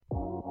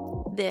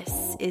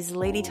This is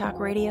Lady Talk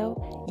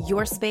Radio,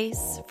 your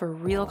space for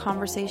real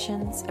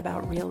conversations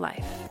about real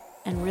life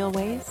and real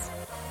ways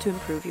to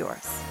improve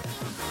yours.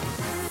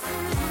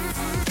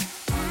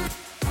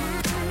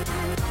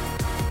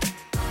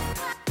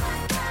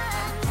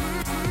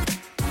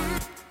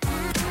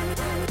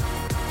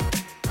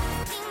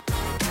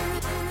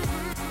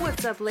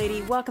 What's up,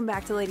 lady? Welcome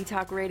back to Lady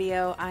Talk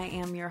Radio. I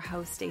am your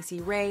host,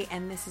 Stacey Ray,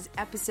 and this is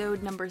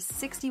episode number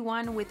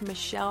 61 with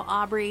Michelle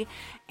Aubrey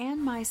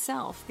and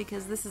myself,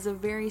 because this is a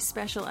very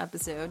special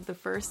episode, the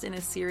first in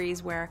a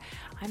series where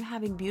I'm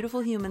having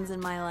beautiful humans in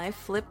my life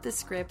flip the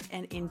script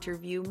and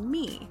interview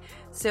me.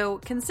 So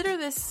consider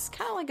this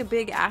kind of like a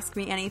big Ask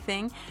Me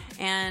Anything,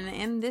 and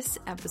in this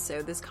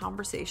episode, this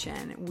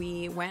conversation,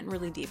 we went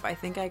really deep. I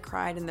think I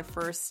cried in the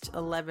first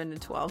 11 to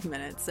 12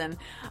 minutes, and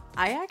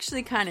I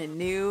actually kind of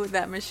knew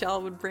that Michelle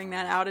would bring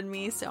that out in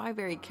me, so I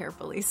very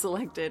carefully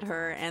selected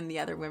her and the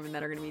other women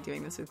that are going to be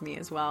doing this with me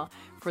as well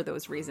for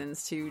those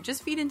reasons, to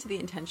just feed into the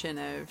intention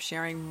of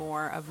sharing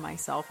more of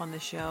myself on the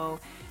show,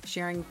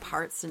 sharing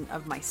parts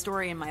of my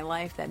story and my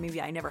life that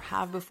maybe I never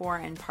have before,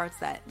 and parts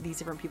that these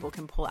different people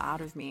can pull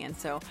out of me. And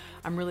so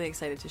I'm really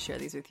excited to share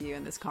these with you,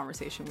 and this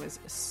conversation was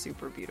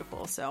super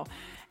beautiful. So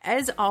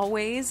as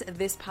always,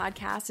 this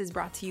podcast is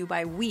brought to you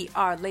by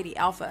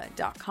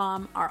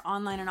WeAreLadyAlpha.com, our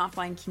online and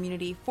offline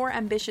community for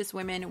ambitious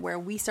women, where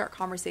we start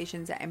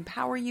conversations that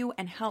empower you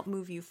and help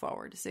move you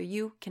forward so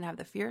you can have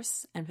the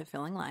fierce and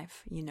fulfilling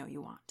life you know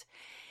you want.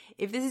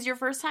 If this is your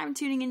first time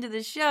tuning into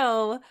the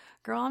show,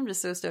 girl, I'm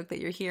just so stoked that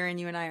you're here and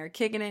you and I are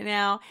kicking it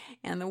now,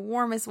 and the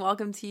warmest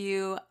welcome to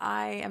you.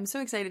 I am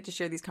so excited to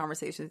share these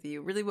conversations with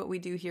you. Really what we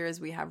do here is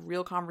we have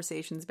real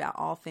conversations about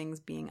all things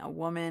being a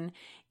woman,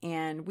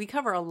 and we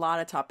cover a lot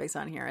of topics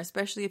on here,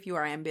 especially if you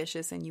are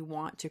ambitious and you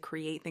want to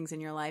create things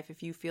in your life.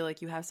 If you feel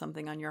like you have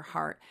something on your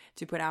heart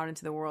to put out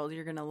into the world,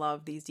 you're going to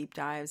love these deep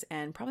dives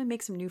and probably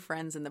make some new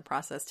friends in the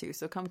process too.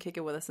 So come kick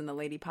it with us in the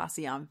Lady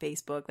Posse on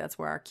Facebook. That's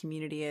where our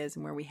community is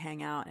and where we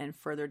hang out and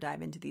further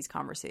dive into these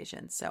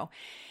conversations. So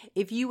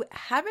if you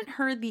haven't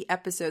heard the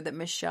episode that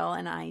Michelle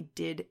and I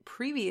did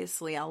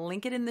previously, I'll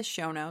link it in the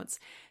show notes.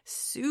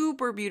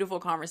 Super beautiful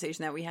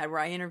conversation that we had where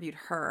I interviewed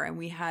her, and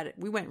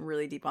we went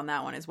really deep on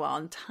that one as well,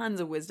 and tons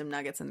of wisdom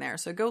nuggets in there.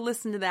 So go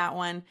listen to that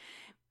one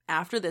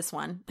after this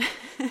one.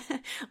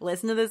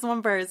 Listen to this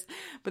one first,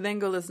 but then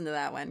go listen to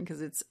that one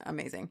because it's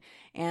amazing.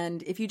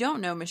 And if you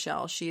don't know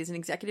Michelle, she is an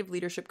executive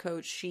leadership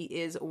coach. She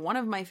is one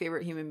of my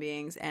favorite human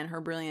beings, and her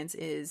brilliance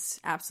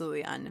is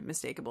absolutely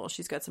unmistakable.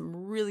 She's got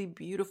some really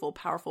beautiful,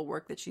 powerful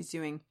work that she's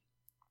doing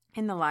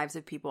in the lives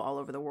of people all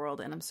over the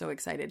world. And I'm so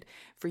excited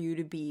for you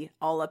to be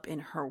all up in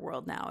her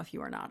world now if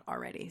you are not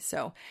already.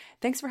 So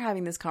thanks for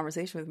having this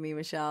conversation with me,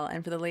 Michelle.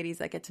 And for the ladies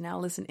that get to now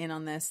listen in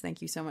on this, thank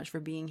you so much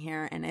for being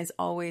here. And as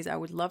always, I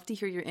would love to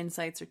hear your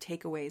insights or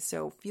takeaways.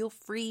 So feel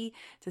free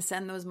to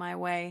send those my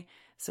way.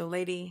 So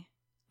lady,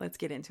 let's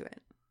get into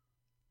it.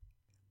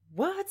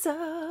 What's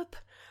up?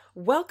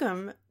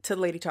 Welcome to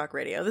Lady Talk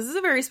Radio. This is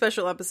a very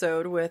special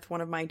episode with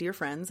one of my dear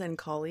friends and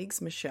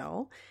colleagues,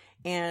 Michelle.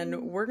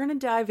 And we're going to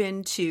dive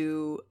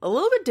into a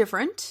little bit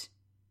different,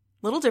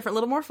 a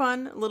little more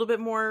fun, a little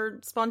bit more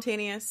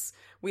spontaneous.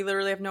 We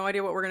literally have no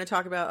idea what we're going to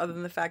talk about other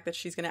than the fact that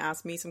she's going to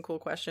ask me some cool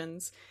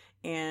questions.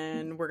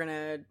 And I'm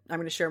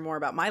going to share more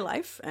about my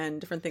life and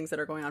different things that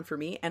are going on for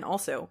me. And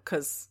also,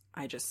 because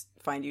I just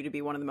find you to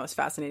be one of the most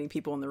fascinating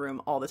people in the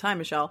room all the time,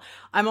 Michelle,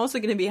 I'm also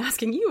going to be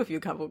asking you a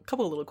couple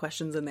of little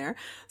questions in there.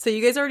 So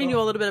you guys already knew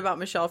a little bit about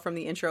Michelle from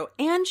the intro,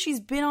 and she's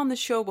been on the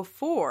show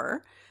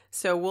before.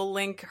 So we'll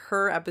link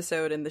her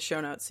episode in the show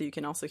notes so you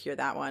can also hear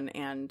that one.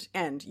 And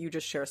you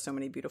just share so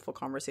many beautiful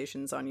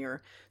conversations on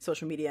your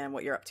social media and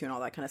what you're up to and all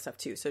that kind of stuff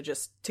too. So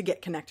just to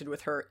get connected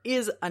with her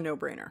is a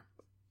no-brainer.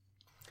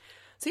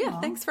 So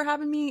yeah, Thanks for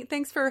having me.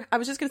 Thanks for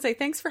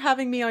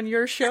having me on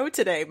your show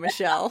today,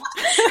 Michelle.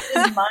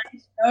 It's my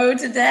show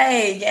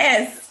today.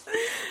 Yes.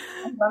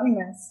 I'm loving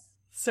this.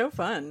 So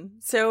fun.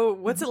 So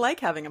what's it like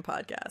having a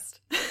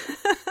podcast?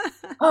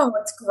 Oh,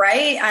 it's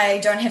great. I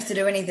don't have to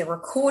do any of the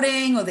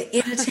recording or the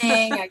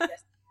editing. I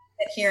just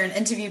sit here and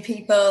interview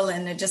people,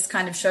 and it just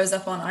kind of shows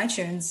up on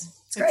iTunes.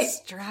 It's great.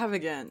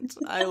 Extravagant.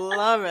 I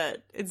love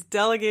it. It's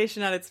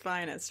delegation at its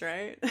finest,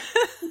 right? Yeah,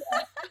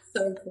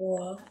 so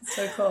cool.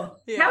 So cool.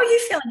 Yeah. How are you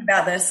feeling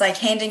about this? Like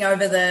handing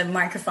over the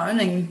microphone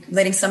and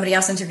letting somebody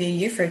else interview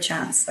you for a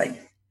chance?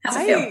 Like, how's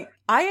it feel?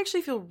 I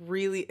actually feel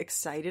really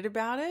excited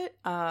about it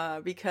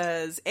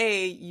because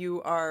A,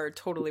 you are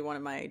totally one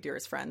of my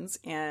dearest friends,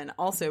 and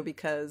also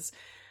because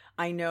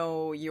I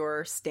know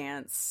your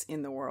stance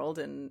in the world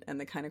and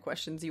the kind of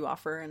questions you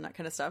offer and that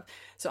kind of stuff.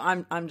 So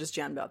I'm just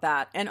jammed about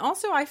that. And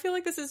also I feel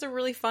like this is a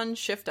really fun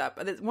shift up.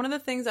 One of the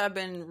things I've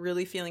been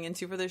really feeling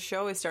into for this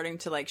show is starting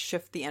to like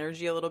shift the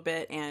energy a little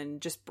bit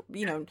and just,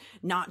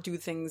 not do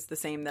things the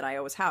same that I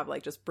always have,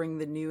 like just bring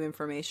the new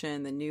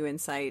information, the new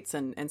insights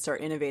and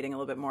start innovating a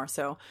little bit more.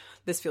 So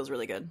this feels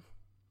really good.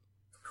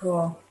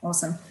 Cool.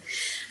 Awesome.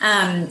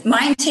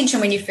 My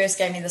intention when you first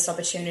gave me this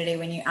opportunity,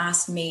 when you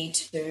asked me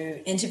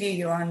to interview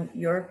you on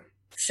your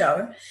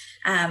show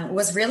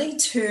was really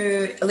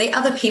to let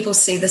other people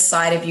see the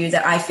side of you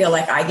that I feel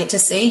like I get to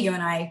see. You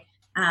and I,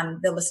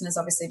 the listeners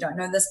obviously don't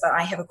know this, but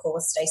I have a call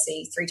with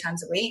Stacey 3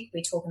 times a week.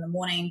 We talk in the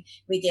morning,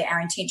 we get our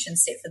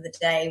intentions set for the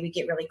day, we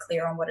get really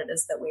clear on what it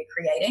is that we're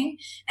creating.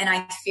 And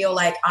I feel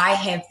like I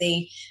have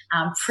the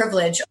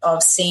privilege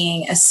of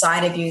seeing a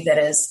side of you that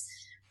is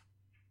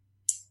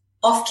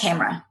off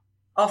camera,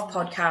 off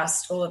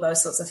podcast, all of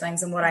those sorts of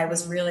things. And what I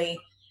was really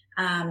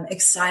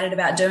excited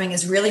about doing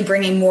is really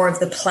bringing more of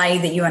the play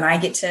that you and I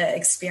get to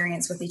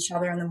experience with each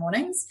other in the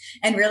mornings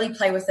and really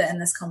play with it in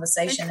this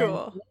conversation.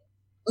 Cool. And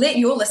let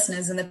your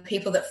listeners and the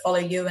people that follow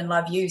you and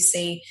love you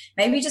see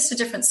maybe just a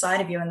different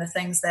side of you and the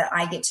things that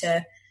I get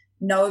to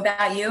know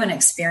about you and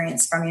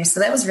experience from you.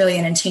 So that was really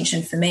an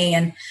intention for me.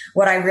 And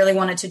what I really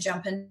wanted to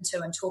jump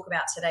into and talk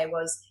about today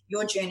was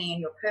your journey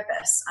and your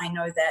purpose. I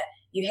know that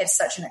you have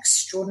such an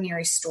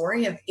extraordinary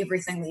story of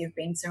everything that you've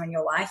been through in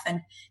your life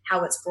and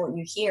how it's brought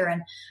you here.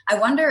 And I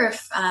wonder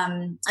if,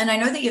 and I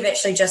know that you've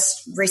actually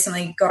just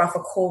recently got off a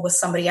call with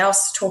somebody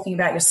else talking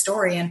about your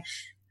story. And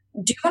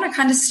do you want to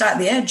kind of start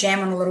there,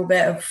 jam on a little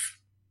bit of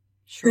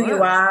who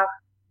you are,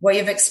 what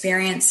you've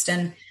experienced,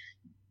 and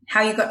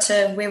how you got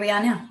to where we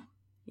are now?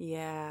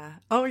 Yeah.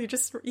 Oh, you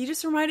just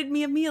reminded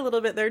me of me a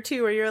little bit there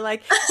too, where you're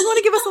like, you want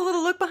to give us a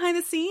little look behind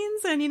the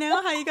scenes and, you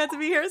know, how you got to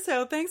be here.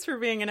 So thanks for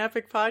being an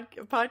epic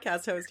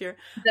podcast host here.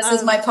 This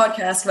is my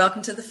podcast.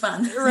 Welcome to the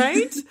fun.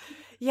 Right?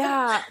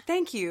 Yeah.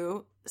 Thank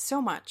you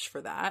so much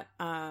for that.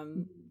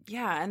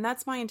 Yeah. And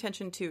that's my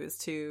intention too, is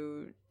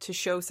to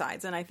show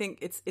sides. And I think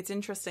it's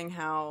interesting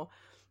how,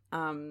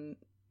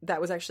 that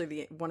was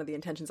actually one of the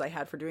intentions I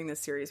had for doing this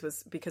series,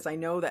 was because I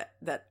know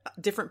that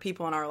different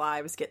people in our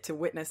lives get to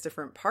witness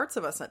different parts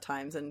of us at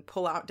times and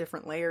pull out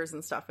different layers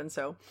and stuff. And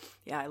so,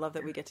 yeah, I love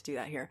that we get to do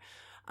that here.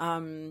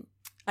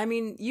 I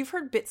mean, you've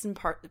heard bits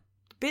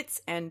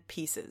and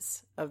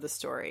pieces of the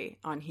story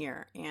on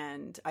here.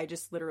 And I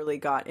just literally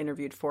got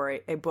interviewed for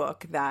a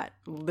book that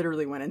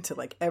literally went into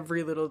like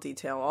every little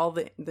detail, all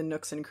the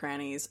nooks and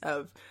crannies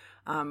of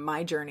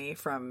my journey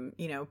from,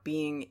 you know,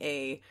 being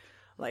a,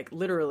 like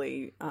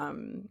literally,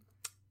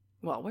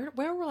 well,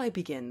 where will I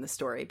begin the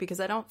story?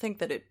 Because I don't think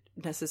that it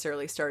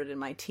necessarily started in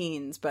my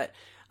teens, but,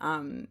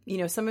 you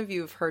know, some of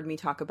you have heard me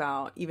talk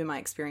about even my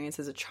experience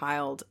as a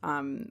child.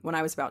 When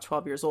I was about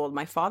 12 years old,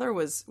 my father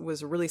was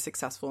really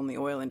successful in the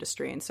oil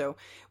industry. And so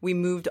we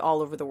moved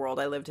all over the world.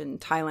 I lived in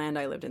Thailand.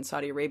 I lived in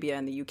Saudi Arabia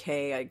and the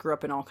UK. I grew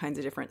up in all kinds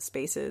of different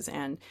spaces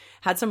and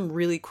had some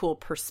really cool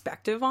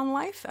perspective on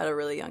life at a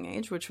really young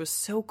age, which was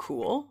so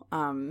cool.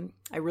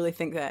 I really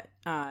think that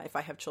if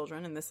I have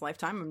children in this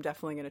lifetime, I'm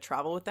definitely going to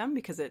travel with them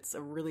because it's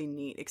a really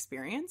neat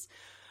experience.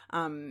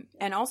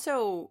 And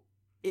also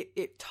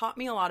it taught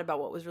me a lot about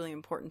what was really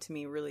important to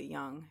me really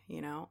young, you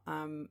know.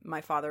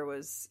 My father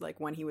was like,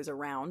 when he was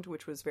around,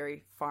 which was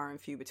very far and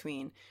few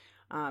between,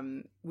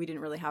 we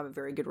didn't really have a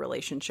very good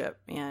relationship,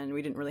 and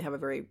we didn't really have a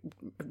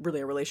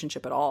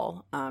relationship at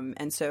all.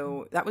 And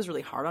so that was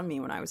really hard on me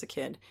when I was a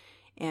kid.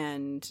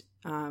 And,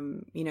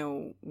 you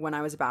know, when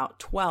I was about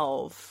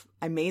 12,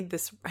 I made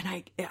this,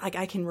 and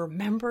I can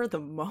remember the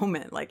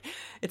moment. Like,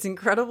 it's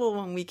incredible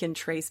when we can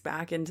trace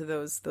back into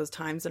those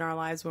times in our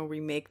lives when we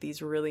make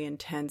these really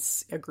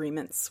intense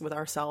agreements with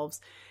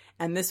ourselves.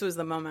 And this was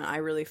the moment I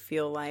really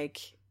feel like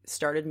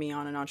started me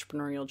on an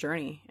entrepreneurial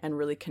journey and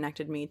really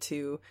connected me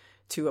to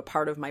a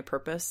part of my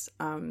purpose.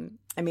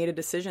 I made a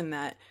decision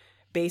that,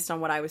 based on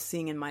what I was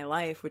seeing in my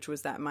life, which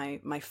was that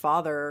my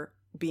father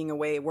being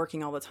away,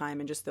 working all the time,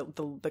 and just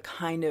the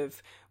kind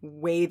of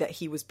way that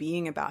he was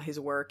being about his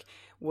work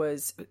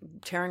was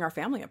tearing our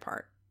family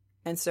apart.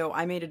 And so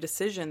I made a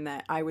decision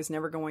that I was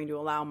never going to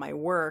allow my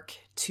work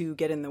to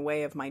get in the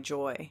way of my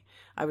joy.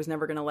 I was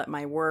never going to let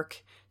my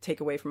work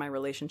take away from my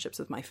relationships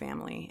with my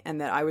family,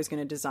 and that I was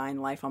going to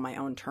design life on my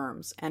own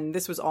terms. And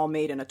this was all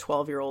made in a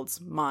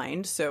 12-year-old's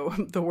mind. So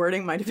the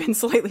wording might have been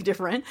slightly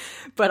different,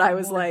 but I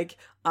was like,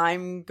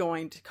 I'm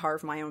going to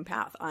carve my own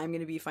path. I'm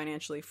going to be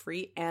financially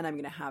free, and I'm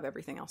going to have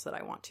everything else that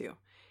I want to.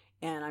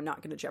 And I'm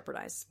not going to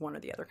jeopardize one or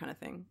the other kind of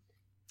thing.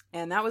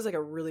 And that was like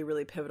a really,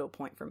 really pivotal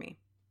point for me.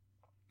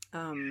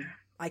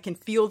 I can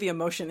feel the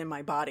emotion in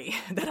my body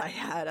that I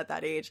had at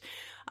that age.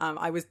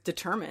 I was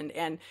determined.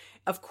 And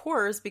of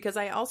course, because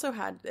I also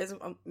had, as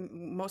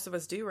most of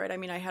us do, right? I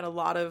mean, I had a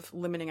lot of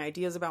limiting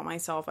ideas about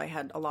myself. I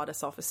had a lot of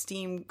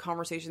self-esteem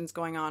conversations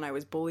going on. I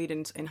was bullied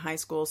in high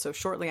school. So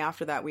shortly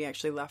after that, we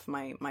actually left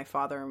my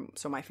father.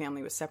 So my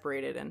family was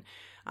separated. And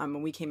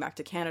when we came back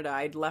to Canada,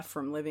 I'd left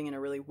from living in a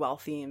really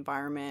wealthy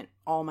environment.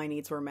 All my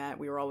needs were met.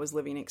 We were always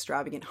living in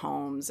extravagant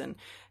homes and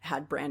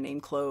had brand name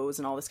clothes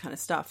and all this kind of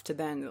stuff, to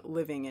then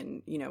living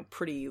in, you know,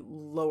 pretty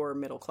lower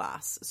middle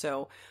class.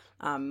 So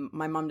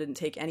my mom didn't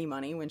take any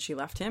money when she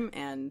left him,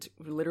 and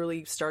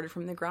literally started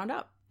from the ground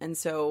up. And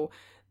so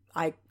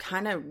I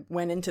kind of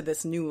went into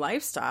this new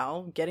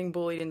lifestyle, getting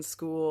bullied in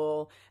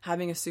school,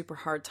 having a super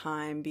hard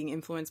time, being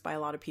influenced by a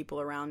lot of people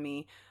around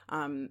me.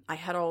 I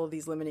had all of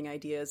these limiting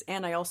ideas,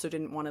 and I also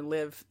didn't want to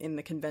live in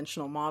the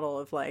conventional model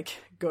of like,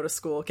 go to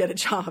school, get a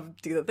job,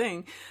 do the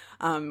thing,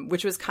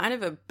 which was kind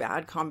of a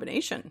bad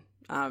combination.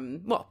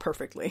 Well,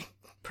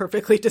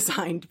 perfectly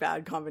designed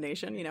bad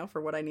combination,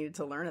 for what I needed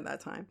to learn at that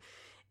time.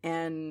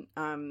 And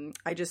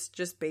I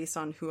just based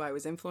on who I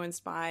was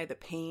influenced by, the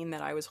pain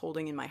that I was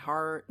holding in my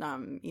heart,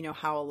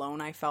 how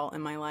alone I felt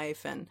in my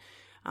life, and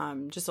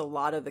just a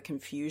lot of the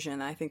confusion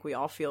that I think we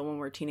all feel when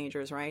we're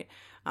teenagers, right?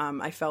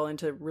 I fell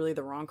into really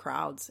the wrong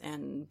crowds.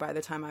 And by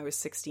the time I was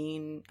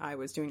 16, I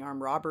was doing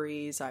armed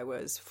robberies. I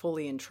was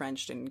fully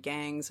entrenched in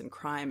gangs and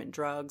crime and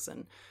drugs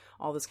and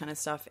all this kind of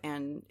stuff.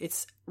 And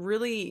it's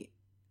really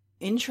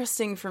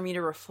interesting for me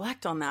to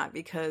reflect on that,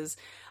 because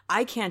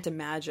I can't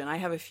imagine. I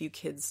have a few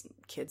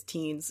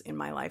teens in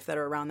my life that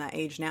are around that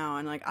age now.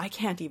 And I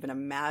can't even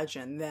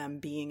imagine them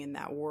being in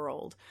that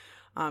world.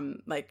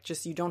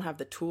 You don't have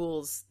the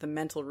tools, the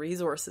mental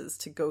resources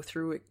to go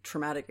through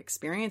traumatic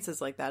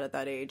experiences like that at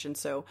that age. And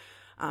so,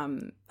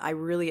 I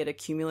really had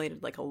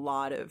accumulated a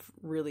lot of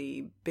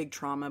really big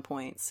trauma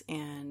points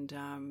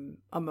and,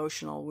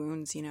 emotional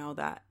wounds,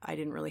 that I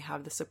didn't really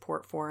have the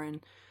support for.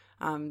 And,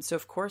 so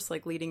of course,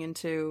 leading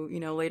into,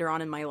 later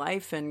on in my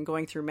life and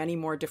going through many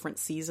more different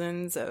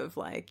seasons of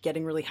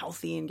getting really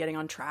healthy and getting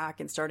on track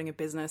and starting a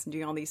business and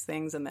doing all these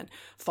things, and then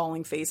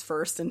falling face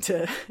first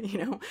into,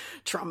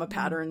 trauma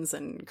patterns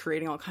and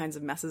creating all kinds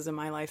of messes in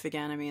my life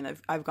again. I mean,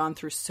 I've gone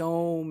through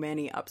so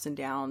many ups and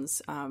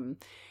downs.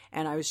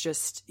 And I was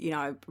just,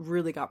 I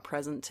really got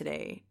present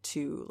today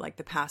to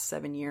the past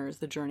 7 years.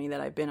 The journey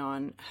that I've been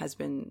on has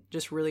been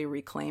just really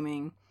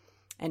reclaiming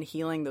and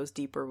healing those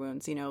deeper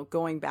wounds,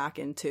 going back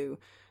into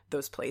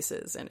those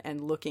places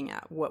and looking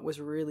at what was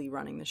really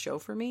running the show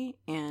for me.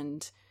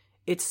 And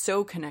it's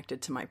so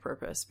connected to my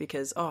purpose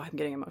because, I'm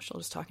getting emotional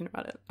just talking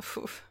about it.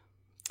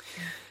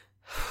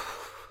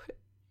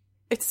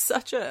 It's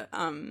such a,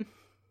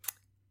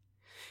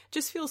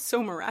 just feels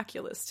so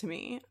miraculous to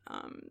me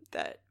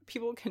that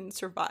people can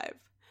survive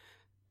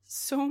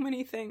so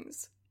many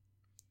things.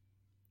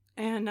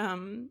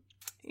 And,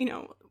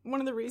 one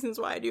of the reasons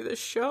why I do this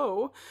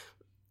show,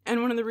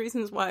 and one of the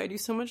reasons why I do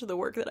so much of the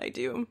work that I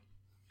do,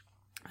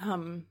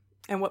 and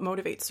what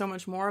motivates so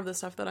much more of the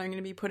stuff that I'm going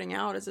to be putting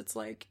out, is it's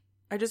I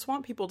just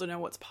want people to know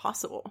what's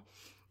possible.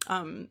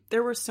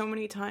 There were so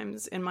many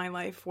times in my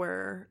life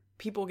where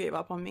people gave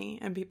up on me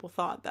and people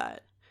thought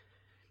that,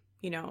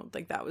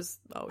 that was,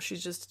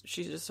 she's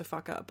just a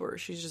fuck up, or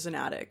she's just an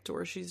addict,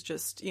 or she's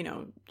just,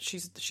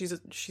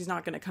 she's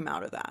not going to come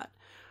out of that.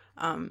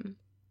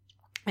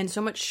 And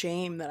so much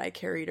shame that I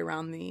carried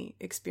around the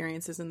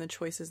experiences and the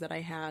choices that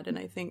I had. And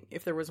I think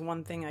if there was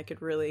one thing I could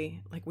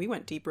really, we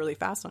went deep really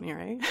fast on here,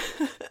 right?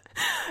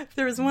 If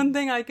there was one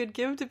thing I could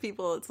give to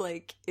people, it's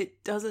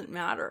it doesn't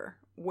matter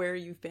where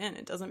you've been.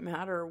 It doesn't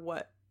matter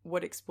what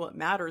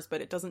matters,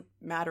 but it doesn't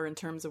matter in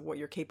terms of what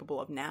you're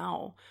capable of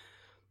now.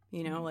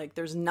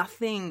 There's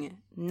nothing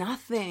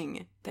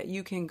that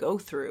you can go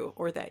through,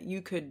 or that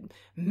you could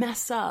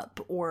mess up,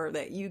 or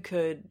that you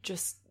could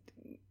just,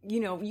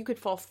 you could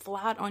fall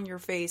flat on your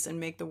face and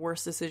make the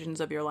worst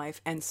decisions of your life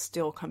and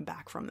still come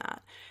back from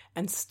that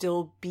and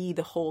still be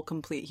the whole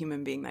complete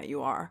human being that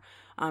you are,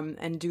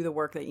 and do the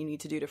work that you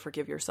need to do to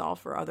forgive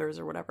yourself or others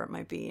or whatever it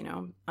might be,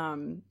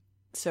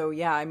 So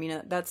yeah, I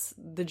mean, that's,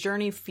 the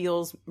journey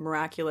feels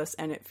miraculous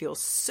and it feels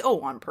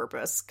so on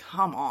purpose.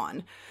 Come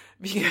on.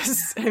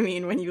 Because I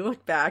mean, when you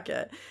look back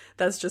at,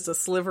 that's just a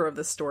sliver of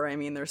the story. I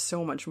mean, there's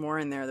so much more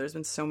in there. There's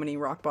been so many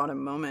rock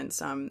bottom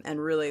moments.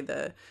 And really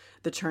the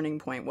turning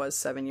point was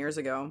 7 years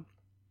ago,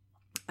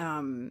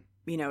 to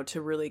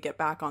really get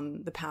back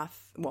on the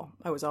path. Well,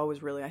 I was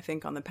always really, I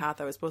think, on the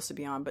path I was supposed to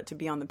be on, but to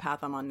be on the path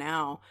I'm on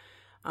now,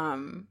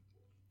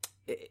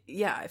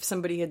 if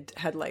somebody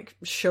had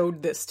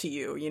showed this to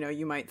you,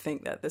 you might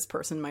think that this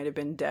person might have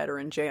been dead or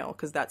in jail,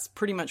 because that's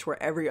pretty much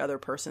where every other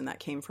person that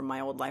came from my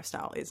old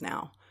lifestyle is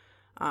now.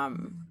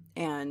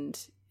 And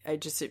I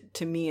just,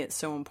 to me, it's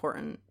so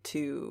important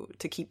to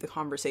keep the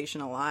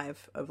conversation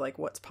alive of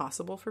what's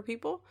possible for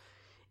people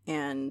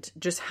and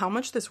just how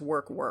much this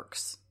work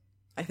works.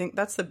 I think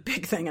that's the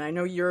big thing. And I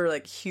know you're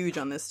huge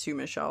on this too,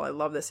 Michelle. I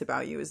love this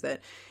about you, is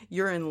that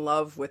you're in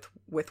love with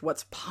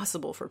what's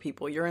possible for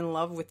people. You're in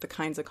love with the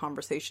kinds of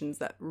conversations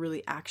that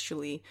really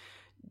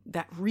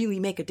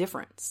make a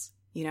difference,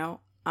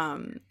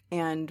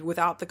 and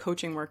without the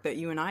coaching work that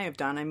you and I have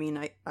done, I mean,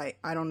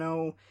 I don't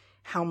know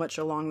how much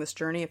along this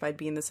journey, if I'd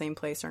be in the same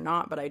place or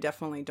not, but I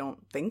definitely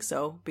don't think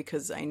so,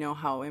 because I know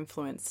how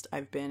influenced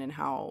I've been and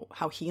how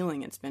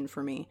healing it's been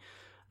for me,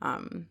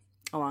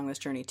 along this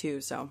journey too.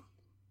 So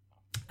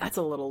that's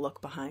a little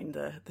look behind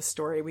the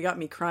story. We got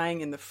me crying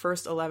in the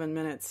first 11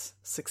 minutes.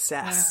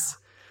 Success.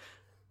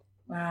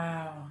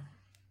 Wow.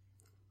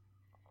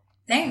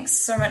 Thanks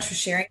so much for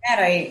sharing that.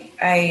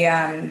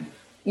 I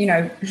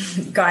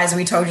guys,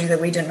 we told you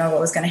that we didn't know what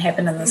was going to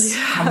happen in this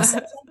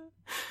conversation.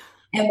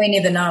 And we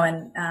never know.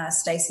 And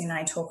Stacey and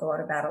I talk a lot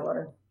about a lot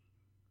of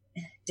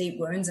deep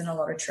wounds and a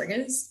lot of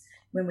triggers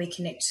when we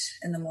connect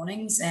in the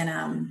mornings.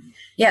 And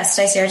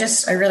Stacey,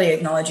 I really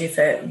acknowledge you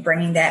for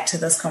bringing that to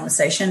this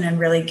conversation and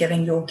really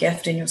giving your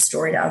gift and your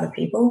story to other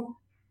people.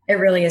 It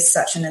really is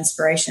such an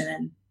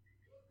inspiration.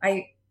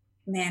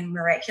 And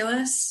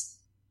miraculous.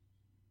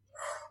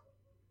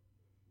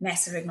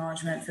 massive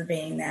acknowledgement for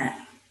being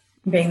that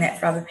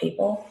for other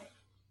people.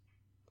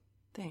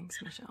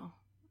 Thanks, Michelle.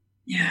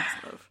 Yeah.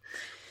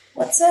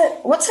 What's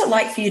it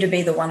like for you to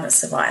be the one that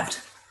survived?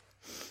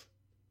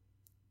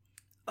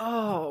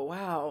 Oh,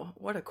 wow.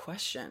 What a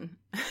question.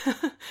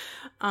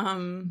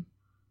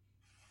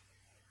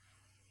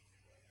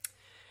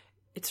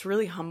 It's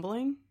really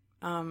humbling.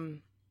 The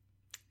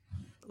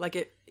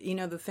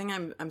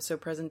thing I'm so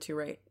present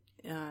to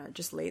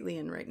just lately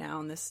and right now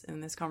in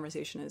this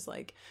conversation is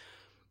like,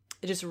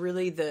 just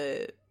really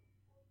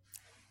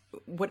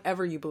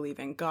whatever you believe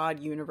in, God,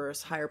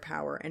 universe, higher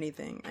power,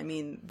 anything. I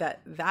mean,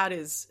 that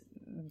is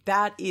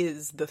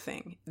the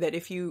thing that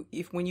if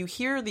when you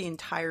hear the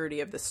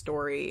entirety of the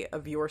story,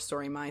 of your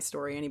story, my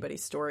story,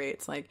 anybody's story,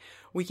 it's like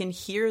we can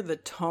hear the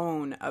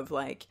tone of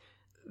like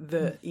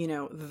the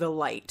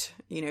light,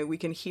 we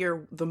can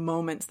hear the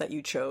moments that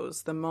you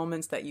chose, the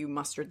moments that you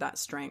mustered that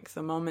strength,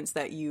 the moments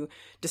that you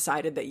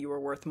decided that you were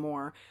worth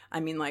more. I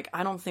mean, like,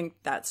 I don't think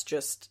that's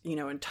just,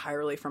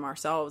 entirely from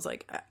ourselves.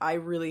 Like, I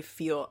really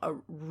feel a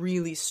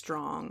really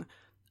strong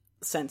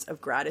sense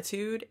of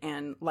gratitude,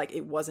 and like,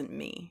 it wasn't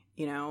me,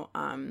 yeah.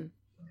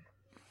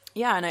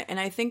 And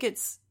I think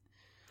it's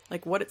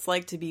like what it's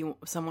like to be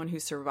someone who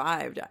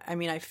survived. I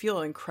mean, I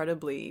feel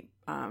incredibly,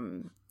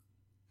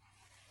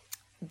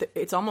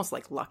 it's almost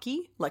like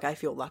lucky. Like, I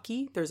feel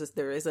lucky. There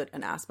is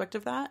an aspect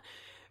of that,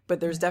 but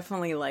there's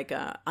definitely like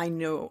I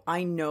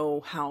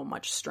know how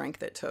much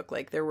strength it took.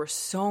 Like, there were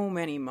so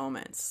many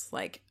moments,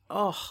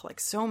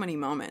 so many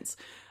moments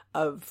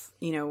of,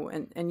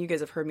 and you guys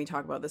have heard me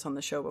talk about this on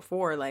the show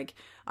before. Like,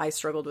 I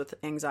struggled with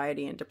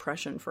anxiety and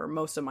depression for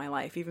most of my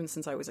life. Even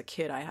since I was a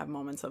kid, I have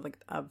moments of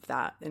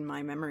that in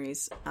my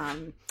memories,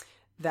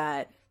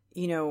 that,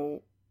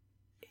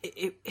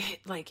 it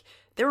like,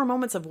 there were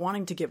moments of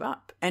wanting to give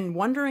up and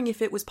wondering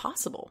if it was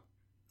possible,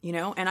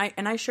 and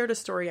I shared a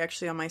story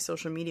actually on my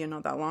social media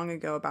not that long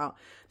ago about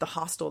the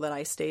hostel that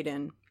I stayed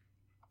in,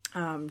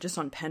 just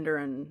on Pender,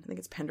 and I think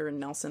it's Pender and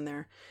Nelson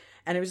there.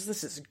 And it was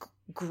this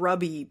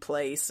grubby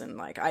place, and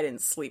like, I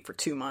didn't sleep for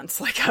 2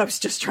 months. Like, I was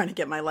just trying to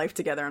get my life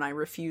together, and I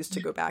refused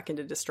to go back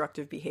into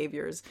destructive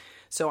behaviors.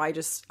 So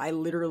I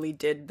literally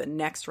did the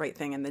next right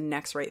thing and the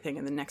next right thing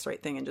and the next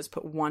right thing, and just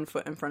put one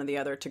foot in front of the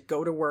other to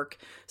go to work,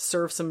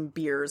 serve some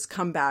beers,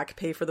 come back,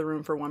 pay for the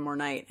room for one more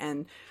night.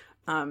 And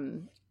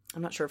I'm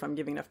not sure if I'm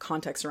giving enough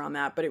context around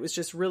that, but it was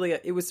just really,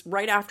 it was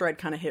right after I'd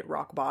kind of hit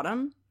rock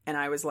bottom, and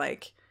I was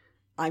like,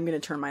 I'm going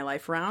to turn my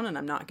life around, and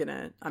I'm not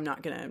going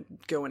to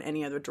go in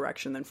any other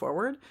direction than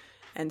forward.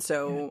 And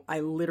so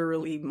I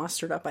literally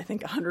mustered up, I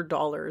think,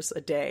 $100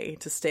 a day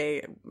to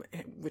stay,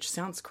 which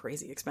sounds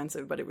crazy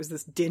expensive, but it was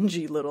this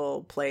dingy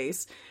little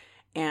place.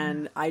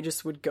 And I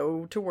just would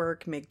go to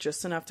work, make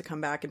just enough to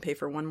come back and pay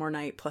for one more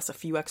night plus a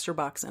few extra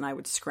bucks. And I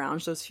would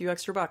scrounge those few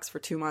extra bucks for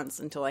 2 months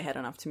until I had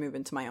enough to move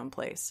into my own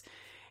place.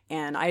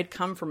 And I had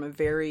come from a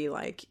very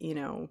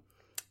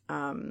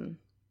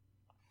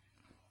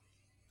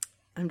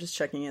I'm just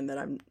checking in that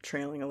I'm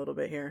trailing a little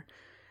bit here.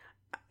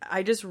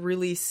 I just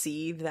really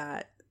see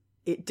that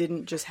it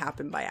didn't just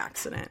happen by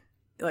accident.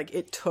 Like,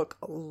 it took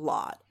a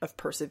lot of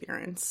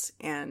perseverance,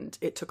 and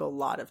it took a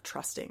lot of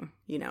trusting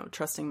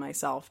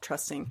myself,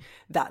 trusting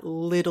that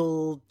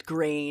little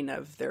grain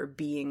of there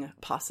being a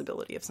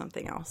possibility of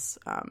something else.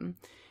 And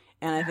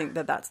I think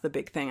that that's the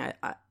big thing.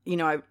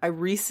 I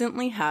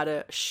recently had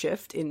a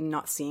shift in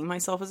not seeing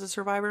myself as a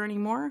survivor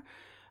anymore.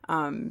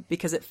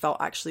 Because it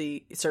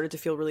started to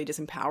feel really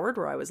disempowered,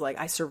 where I was like,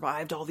 I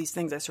survived all these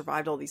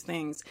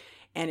things.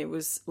 And it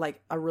was like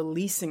a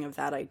releasing of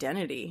that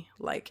identity.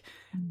 Like,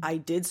 I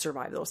did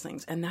survive those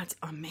things, and that's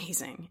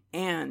amazing.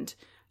 And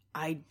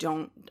I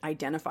don't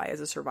identify as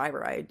a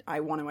survivor. I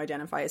want to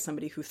identify as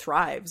somebody who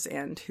thrives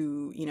and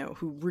who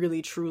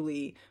really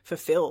truly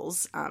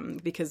fulfills.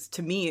 Because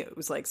to me, it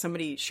was like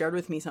somebody shared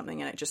with me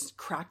something, and it just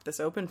cracked this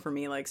open for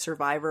me. Like,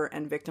 survivor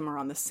and victim are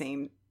on the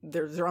same,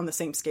 they're on the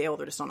same scale.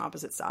 They're just on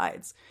opposite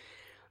sides.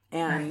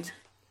 And right.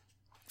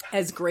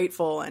 As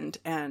grateful and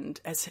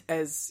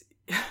as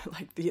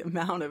like the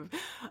amount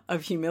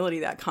of humility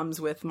that comes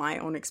with my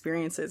own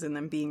experiences and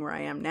then being where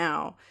I am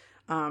now,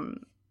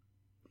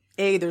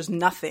 there's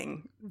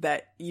nothing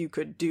that you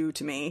could do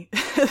to me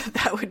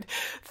that would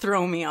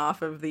throw me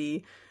off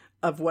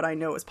of what I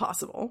know is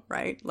possible,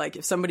 right? Like,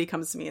 if somebody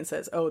comes to me and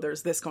says, oh,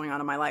 there's this going on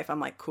in my life,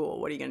 I'm like,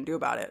 cool, what are you going to do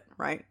about it,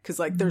 right? Because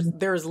like,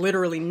 there's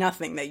literally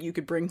nothing that you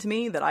could bring to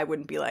me that I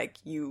wouldn't be like,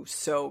 you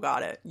so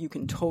got it. You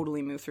can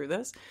totally move through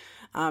this.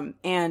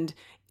 And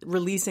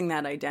releasing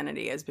that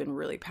identity has been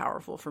really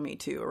powerful for me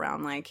too,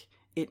 around like,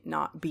 it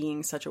not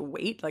being such a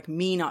weight, like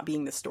me not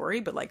being the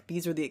story, but like,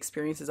 these are the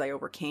experiences I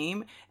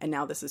overcame, and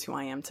now this is who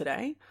I am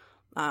today.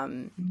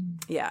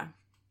 Yeah,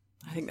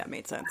 I think that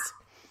made sense.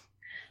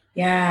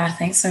 Yeah,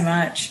 thanks so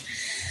much.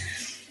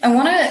 I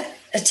want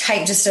to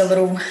take just a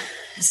little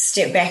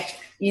step back.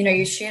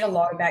 You shared a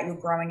lot about your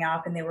growing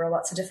up, and there were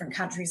lots of different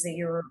countries that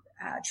you were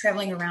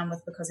traveling around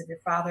with because of your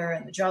father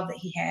and the job that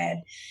he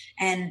had.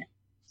 And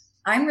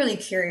I'm really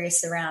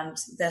curious around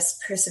this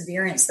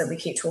perseverance that we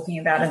keep talking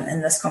about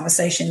in this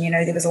conversation.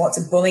 There was lots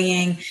of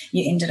bullying.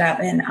 You ended up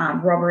in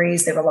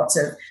robberies. There were lots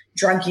of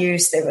drug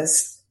use. There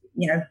was,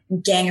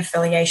 gang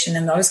affiliation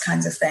and those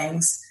kinds of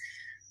things.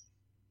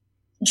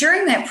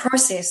 During that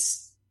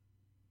process,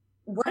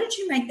 what did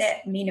you make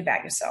that mean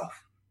about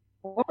yourself?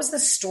 What was the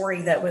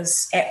story that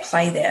was at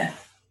play there?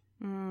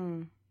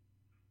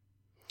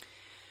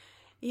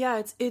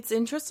 Yeah, it's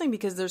interesting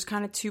because there's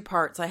kind of two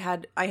parts. I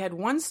had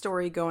one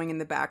story going in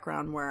the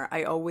background where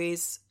I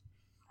always,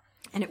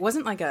 and it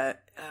wasn't like a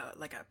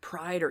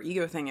pride or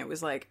ego thing. It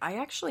was like I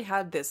actually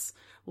had this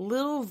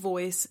little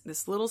voice,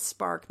 this little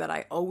spark that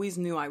I always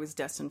knew I was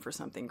destined for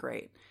something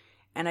great.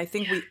 And I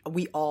think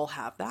we all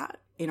have that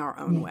in our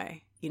own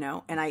way,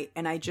 And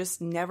I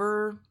just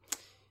never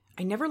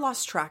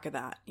lost track of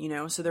that,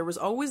 So there was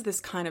always this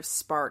kind of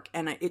spark,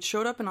 and it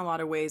showed up in a lot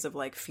of ways of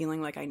like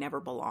feeling like I never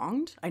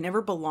belonged. I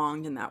never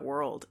belonged in that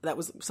world. That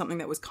was something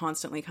that was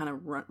constantly kind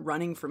of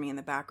running for me in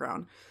the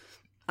background.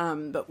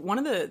 But one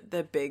of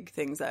the big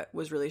things that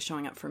was really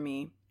showing up for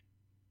me,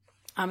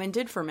 and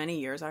did for many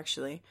years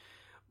actually,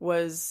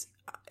 was,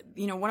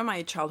 one of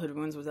my childhood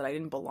wounds was that I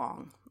didn't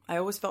belong. I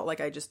always felt like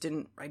I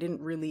didn't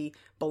really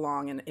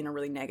belong in a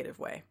really negative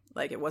way.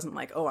 Like, it wasn't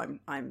like, oh,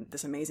 I'm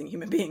this amazing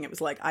human being. It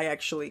was like, I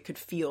actually could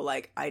feel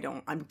like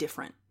I'm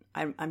different.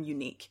 I'm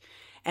unique.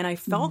 And I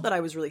felt that I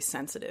was really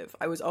sensitive.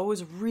 I was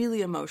always a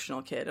really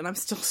emotional kid, and I'm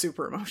still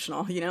super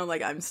emotional,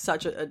 like I'm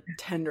such a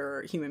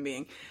tender human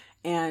being.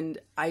 And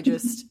I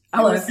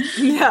was,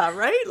 yeah,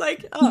 right?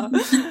 Like,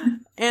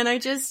 and I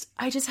just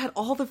had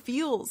all the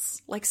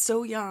feels, like,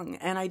 so young,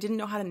 and I didn't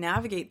know how to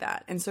navigate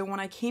that. And so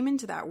when I came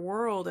into that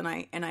world and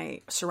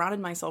I surrounded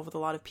myself with a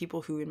lot of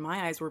people who in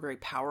my eyes were very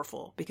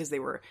powerful because they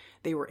were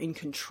in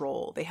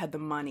control. They had the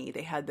money,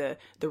 they had the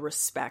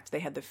respect,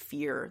 they had the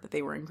fear that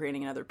they were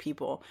ingraining in other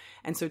people.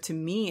 And so to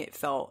me,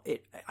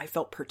 I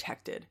felt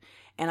protected.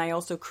 And I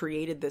also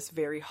created this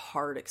very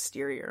hard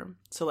exterior.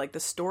 So like the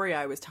story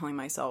I was telling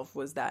myself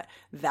was that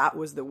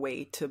was the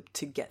way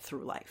to get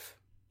through life.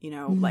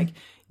 Like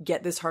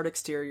get this hard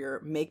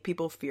exterior, make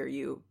people fear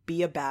you,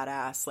 be a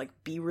badass, like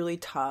be really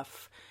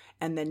tough.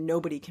 And then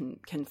nobody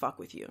can fuck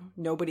with you.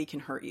 Nobody can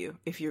hurt you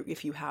if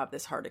you have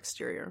this hard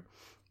exterior.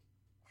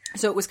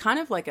 So it was kind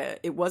of like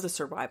it was a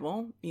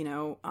survival,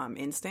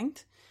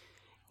 instinct.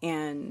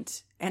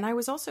 And I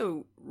was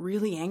also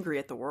really angry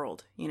at the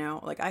world,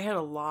 like I had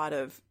a lot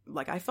of,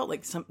 like, I felt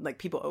like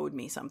people owed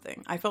me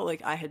something. I felt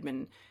like I had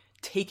been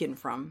taken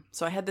from.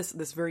 So I had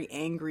this very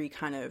angry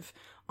kind of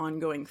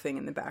ongoing thing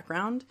in the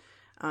background.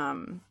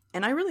 And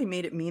I really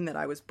made it mean that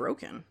I was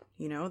broken,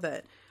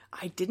 that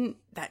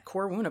that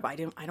core wound of I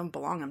don't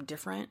belong, I'm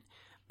different.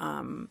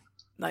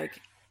 Like,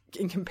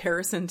 in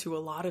comparison to a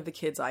lot of the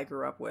kids I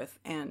grew up with.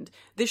 And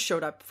this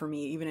showed up for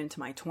me even into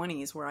my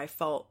 20s, where I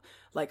felt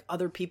like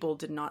other people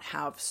did not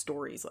have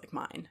stories like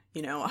mine.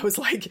 I was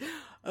like,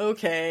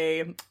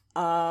 okay,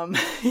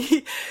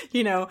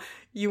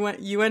 you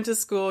went to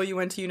school, you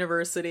went to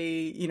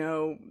university,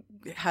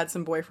 had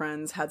some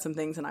boyfriends, had some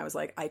things. And I was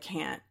like, I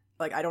can't.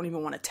 Like, I don't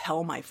even want to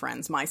tell my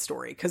friends my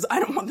story because I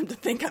don't want them to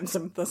think I'm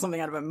something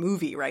out of a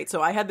movie, right? So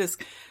I had this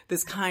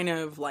kind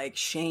of like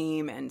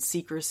shame and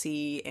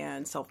secrecy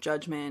and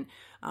self-judgment,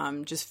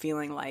 just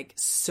feeling like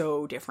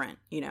so different,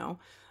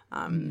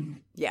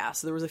 Yeah,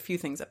 so there was a few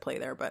things at play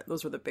there, but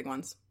those were the big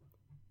ones.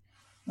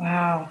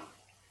 Wow.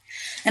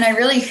 And I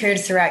really heard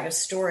throughout your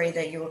story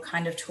that you were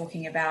kind of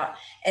talking about,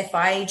 if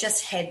I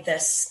just had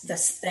this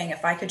thing,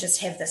 if I could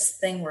just have this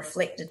thing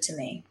reflected to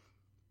me,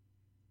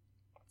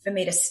 for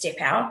me to step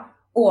out,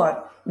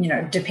 or,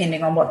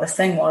 depending on what the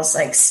thing was,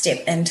 like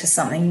step into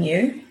something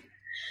new.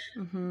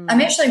 Mm-hmm.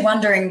 I'm actually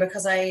wondering,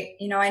 because I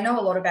know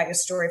a lot about your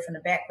story from the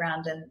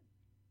background, and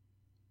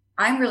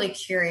I'm really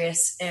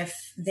curious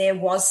if there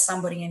was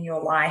somebody in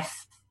your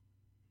life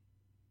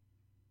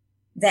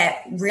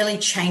that really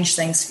changed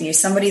things for you,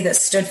 somebody that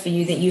stood for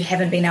you that you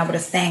haven't been able to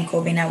thank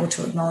or been able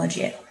to acknowledge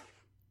yet.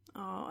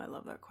 Oh, I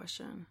love that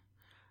question.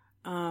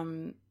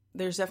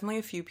 There's definitely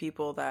a few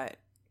people that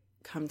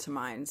come to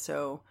mind.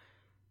 So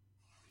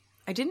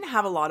I didn't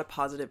have a lot of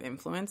positive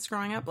influence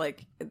growing up.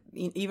 Like,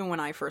 even when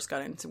I first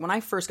got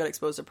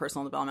exposed to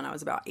personal development, I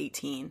was about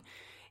 18.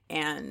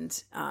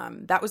 And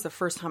that was the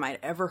first time I'd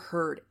ever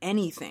heard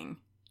anything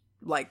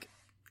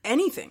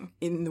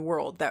in the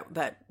world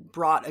that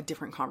brought a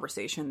different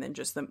conversation than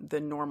just the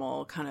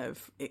normal kind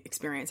of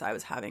experience I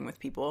was having with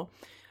people.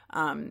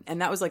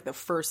 And that was like the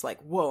first, like,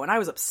 whoa. And I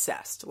was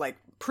obsessed, like,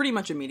 pretty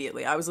much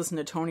immediately. I was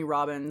listening to Tony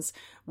Robbins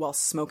while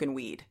smoking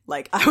weed.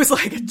 Like, I was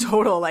like a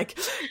total, like,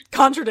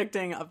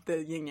 contradicting of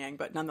the yin yang,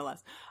 but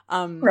nonetheless.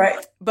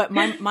 Right. But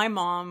my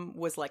mom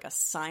was like a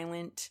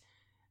silent,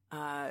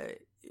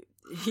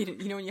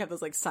 you know, when you have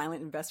those like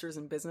silent investors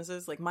in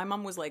businesses, like my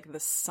mom was like the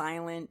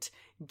silent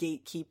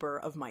gatekeeper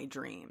of my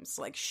dreams.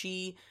 Like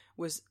she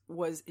was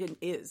and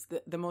is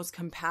the most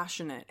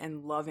compassionate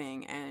and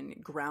loving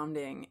and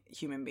grounding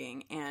human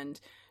being. And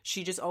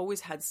she just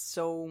always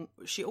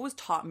she always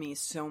taught me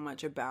so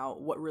much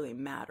about what really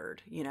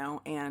mattered, you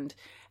know, and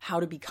how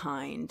to be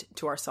kind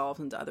to ourselves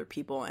and to other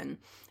people.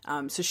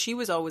 And so she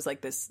was always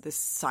like this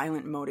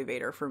silent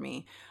motivator for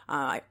me.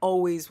 I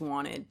always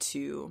wanted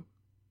to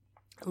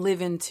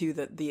live into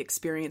the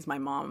experience my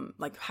mom,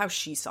 like how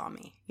she saw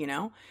me, you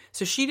know?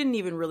 So she didn't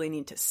even really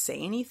need to say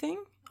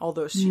anything,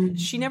 although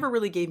she never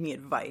really gave me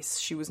advice.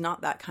 She was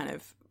not that kind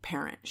of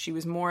parent. She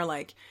was more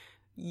like,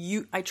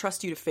 I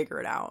trust you to figure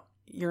it out.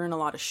 You're in a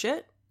lot of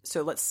shit,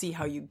 so let's see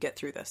how you get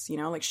through this, you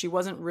know? Like she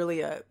wasn't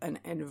really an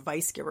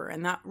advice giver,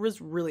 and that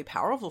was really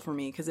powerful for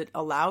me because it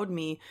allowed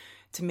me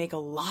to make a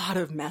lot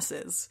of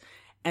messes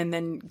and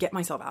then get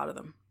myself out of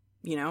them,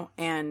 you know?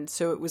 And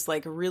so it was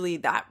like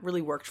that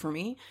really worked for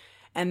me.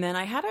 And then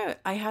I had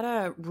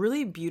a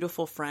really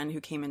beautiful friend who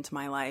came into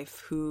my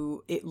life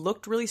who it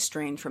looked really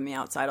strange from the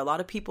outside. A lot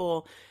of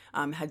people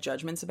had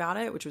judgments about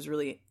it, which was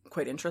really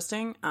quite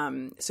interesting.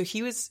 So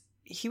he was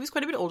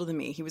quite a bit older than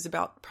me. He was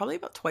probably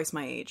about twice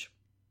my age.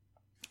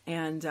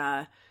 And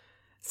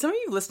some of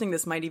you listening to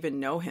this might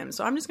even know him.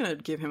 So I'm just going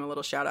to give him a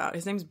little shout out.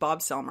 His name's Bob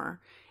Selmer.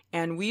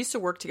 And we used to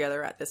work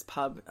together at this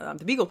pub,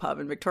 the Beagle Pub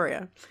in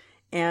Victoria.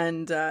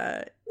 And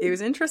it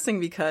was interesting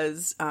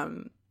because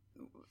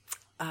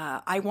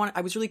I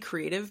was really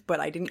creative, but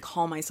I didn't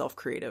call myself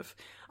creative.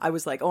 I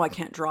was like, oh, I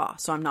can't draw,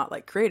 so I'm not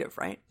like creative,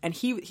 right? And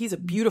he's a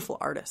beautiful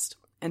artist.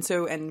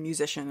 And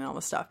musician and all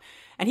this stuff.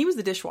 And he was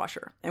the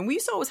dishwasher. And we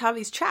used to always have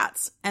these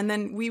chats. And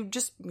then we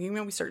just, you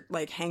know, we started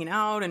like hanging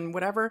out and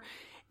whatever.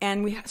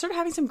 And we started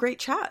having some great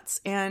chats.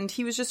 And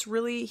he was just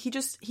really,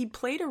 he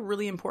played a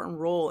really important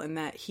role in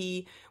that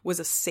he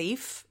was a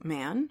safe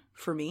man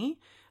for me.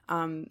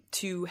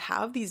 To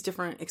have these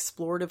different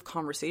explorative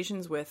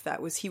conversations with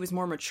he was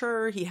more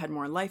mature, he had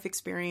more life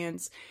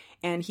experience,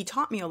 and he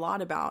taught me a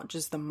lot about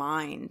just the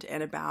mind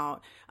and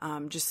about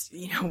just,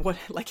 you know, what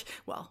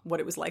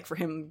it was like for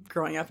him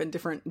growing up in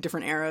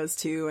different eras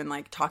too, and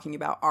like talking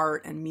about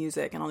art and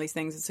music and all these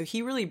things. And so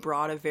he really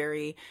brought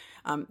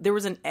there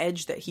was an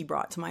edge that he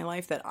brought to my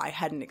life that I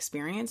hadn't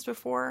experienced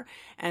before.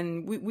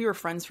 And we were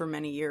friends for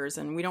many years,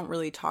 and we don't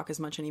really talk as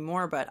much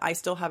anymore, but I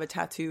still have a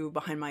tattoo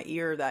behind my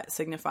ear that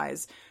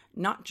signifies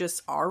not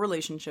just our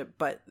relationship,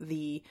 but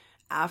the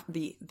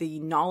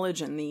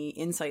knowledge and the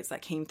insights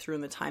that came through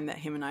in the time that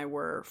him and I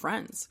were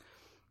friends.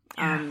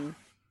 And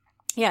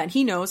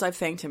he knows I've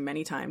thanked him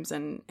many times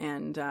and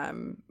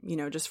you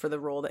know, just for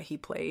the role that he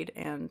played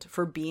and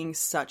for being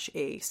such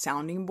a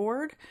sounding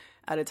board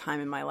at a time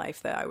in my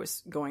life that I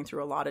was going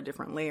through a lot of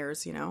different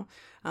layers, you know?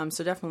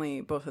 So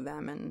definitely both of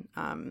them.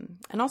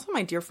 And also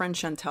my dear friend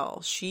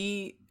Chantel,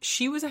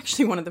 she was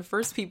actually one of the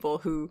first people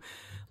who,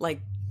 like,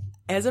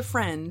 as a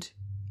friend,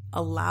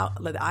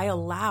 I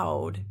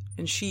allowed,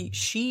 and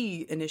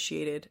she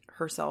initiated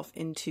herself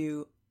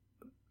into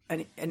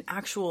an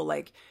actual,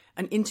 like,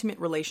 an intimate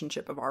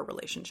relationship of our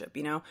relationship,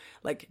 you know,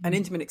 like an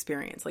intimate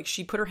experience. Like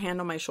she put her hand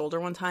on my shoulder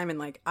one time, and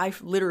like I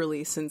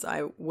literally, since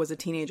I was a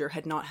teenager,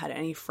 had not had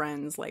any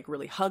friends like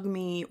really hug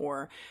me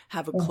or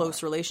have a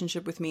close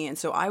relationship with me. And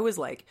so I was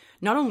like,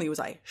 not only was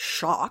I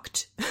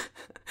shocked,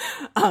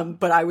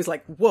 but I was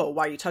like, whoa,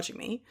 why are you touching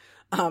me?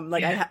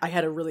 I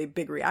had a really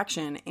big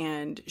reaction,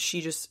 and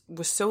she just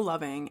was so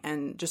loving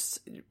and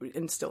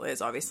still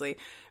is, obviously.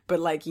 But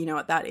like, you know,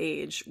 at that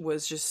age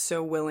was just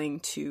so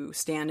willing to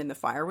stand in the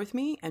fire with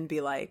me and be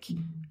like,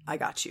 I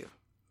got you.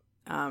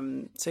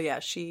 So yeah,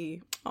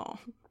 she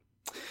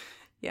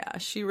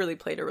really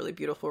played a really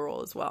beautiful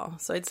role as well.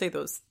 So I'd say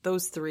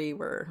those three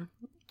were,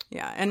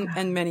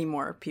 and many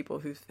more people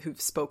who've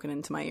spoken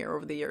into my ear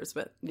over the years.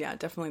 But yeah,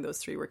 definitely those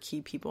three were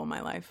key people in my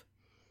life.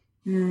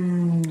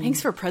 Thanks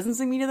for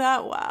presencing me to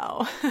that.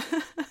 Wow.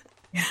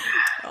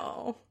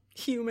 Oh,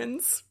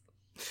 humans.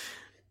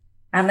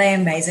 Aren't they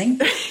amazing?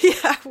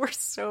 Yeah, we're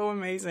so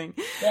amazing.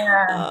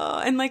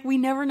 Yeah. And like, we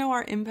never know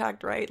our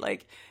impact, right?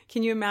 Like,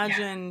 can you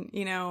imagine,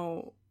 you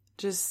know,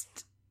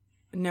 just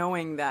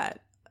knowing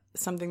that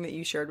something that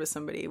you shared with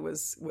somebody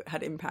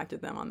had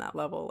impacted them on that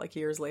level, like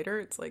years later?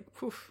 It's like,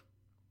 whew.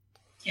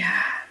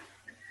 Yeah.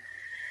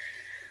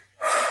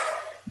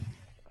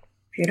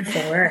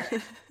 Beautiful work.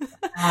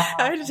 I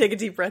had to take a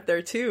deep breath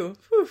there too.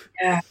 Whew.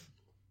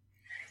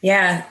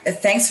 Yeah.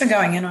 Thanks for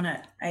going in on it.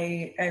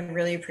 I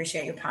really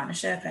appreciate your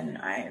partnership, and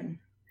I'm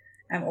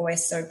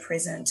always so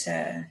present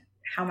to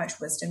how much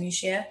wisdom you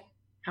share,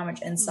 how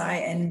much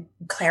insight and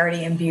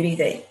clarity and beauty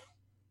that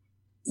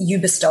you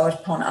bestow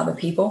upon other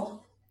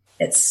people.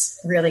 It's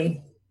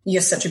really,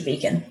 you're such a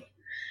beacon.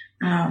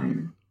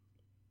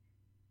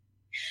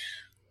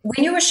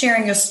 When you were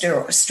sharing your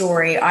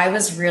story, I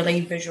was really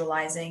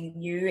visualizing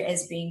you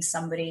as being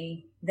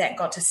somebody that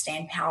got to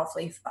stand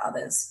powerfully for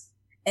others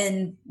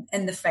in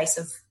the face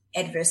of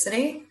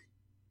adversity,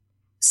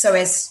 so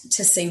as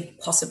to see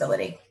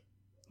possibility.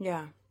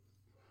 Yeah.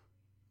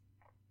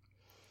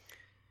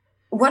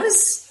 what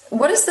is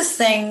the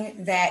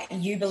thing that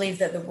you believe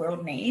that the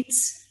world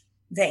needs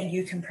that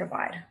you can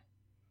provide?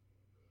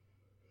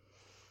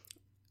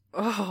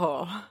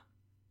 Oh,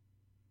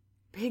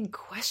 big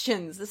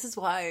questions. This is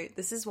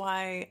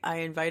why I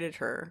invited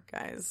her,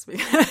 guys,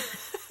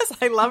 because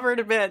I love her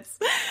to bits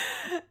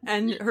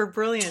and her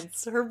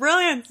brilliance.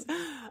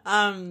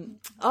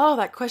 Oh,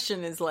 that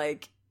question is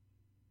like,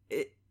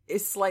 it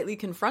is slightly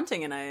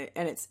confronting, and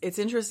it's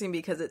interesting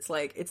because it's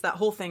like, it's that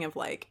whole thing of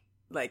like,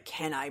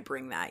 can I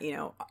bring that? You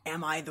know,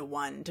 am I the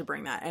one to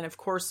bring that? And of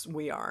course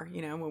we are,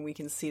 you know, when we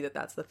can see that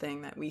that's the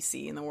thing that we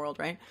see in the world,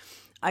 right?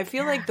 I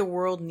feel like the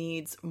world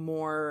needs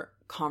more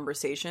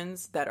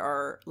conversations that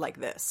are like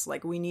this.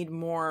 Like, we need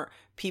more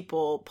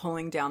people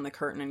pulling down the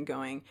curtain and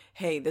going,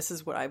 hey, this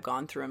is what I've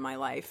gone through in my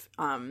life.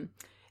 And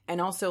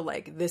also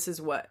like, this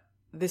is what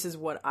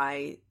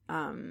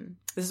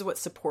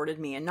supported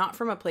me, and not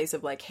from a place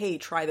of like, hey,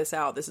 try this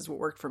out, this is what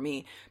worked for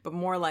me, but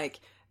more like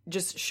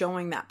just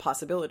showing that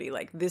possibility.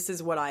 Like, this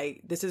is what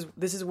I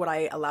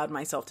allowed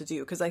myself to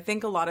do. Cause I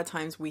think a lot of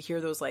times we hear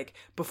those like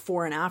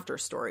before and after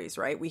stories,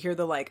 right? We hear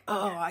the like,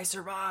 oh, I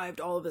survived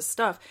all of this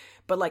stuff,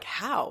 but like,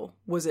 how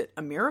was it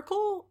a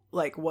miracle?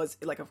 Like,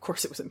 of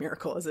course it was a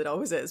miracle, as it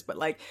always is, but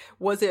like,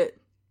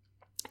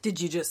 did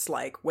you just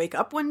like wake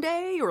up one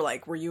day, or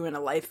like, were you in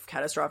a life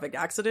catastrophic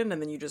accident and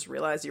then you just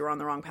realized you were on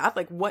the wrong path?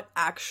 Like, what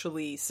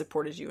actually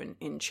supported you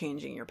in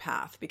changing your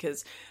path?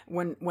 Because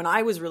when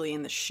I was really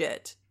in the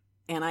shit,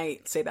 and I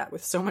say that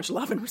with so much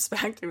love and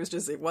respect, it was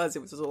a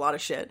lot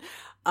of shit.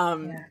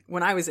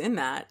 When I was in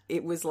that,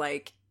 it was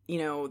like, you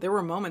know, there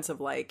were moments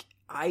of like,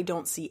 I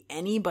don't see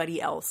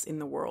anybody else in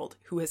the world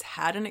who has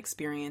had an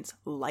experience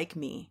like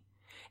me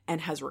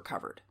and has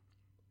recovered.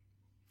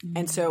 Mm-hmm.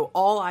 And so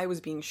all I was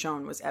being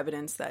shown was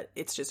evidence that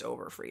it's just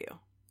over for you.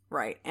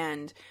 Right.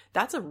 And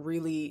it's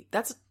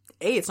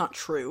not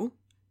true,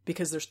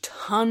 because there's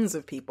tons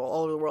of people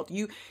all over the world.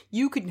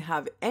 You could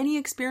have any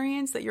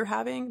experience that you're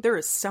having. There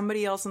is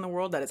somebody else in the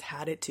world that has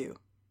had it too.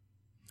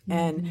 Mm-hmm.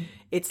 And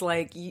it's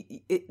like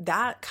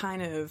that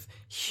kind of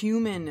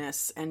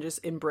humanness, and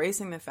just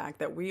embracing the fact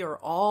that we are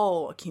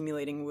all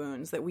accumulating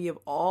wounds, that we have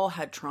all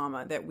had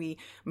trauma, that we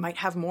might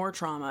have more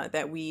trauma,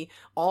 that we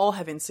all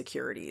have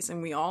insecurities,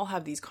 and we all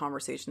have these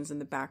conversations in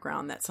the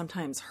background that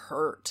sometimes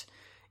hurt.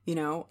 You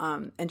know,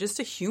 and just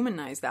to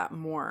humanize that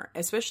more,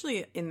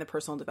 especially in the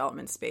personal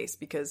development space,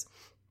 because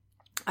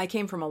I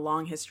came from a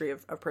long history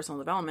of personal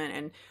development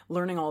and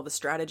learning all the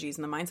strategies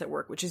and the mindset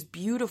work, which is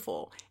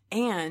beautiful.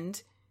 And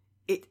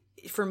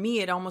for me,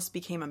 it almost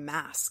became a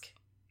mask.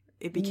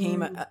 It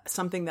became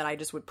something that I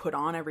just would put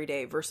on every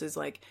day, versus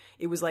like,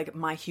 it was like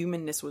my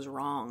humanness was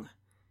wrong.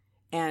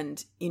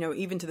 And, you know,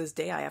 even to this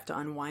day, I have to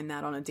unwind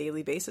that on a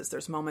daily basis.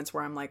 There's moments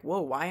where I'm like,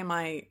 whoa, why am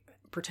I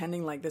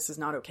pretending like this is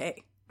not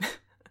okay?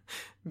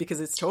 Because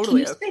it's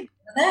totally okay. Speak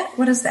to that?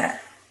 What is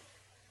that?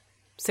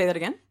 Say that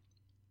again?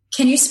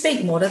 Can you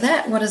speak more to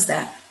that? What is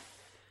that?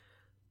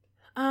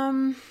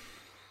 I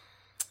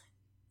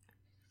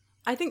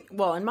think,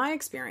 well, in my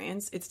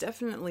experience, it's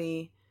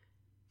definitely,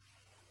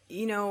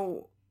 you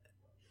know,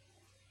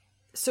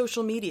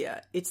 social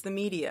media. It's the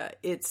media.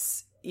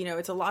 It's, you know,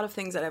 it's a lot of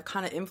things that have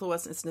kind of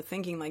influenced us into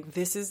thinking like,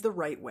 this is the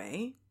right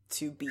way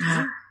to be.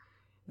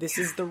 This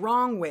is the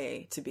wrong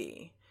way to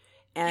be.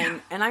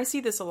 And I see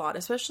this a lot,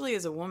 especially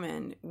as a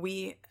woman.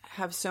 We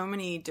have so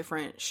many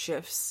different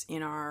shifts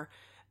in our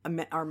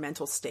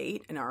mental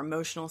state, in our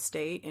emotional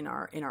state, in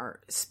our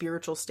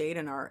spiritual state,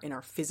 in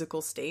our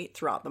physical state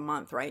throughout the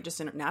month, right?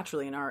 Just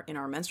naturally in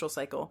our menstrual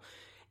cycle,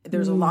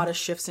 there's a lot of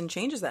shifts and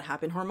changes that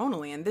happen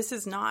hormonally. And this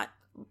is not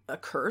a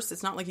curse.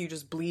 It's not like you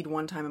just bleed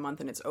one time a month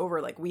and it's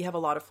over. Like, we have a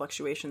lot of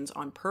fluctuations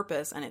on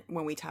purpose, and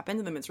when we tap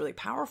into them, it's really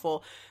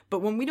powerful.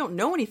 But when we don't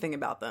know anything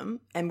about them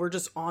and we're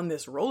just on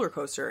this roller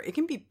coaster, it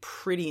can be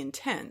pretty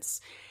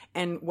intense.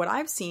 And what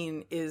I've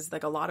seen is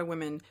like a lot of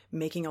women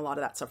making a lot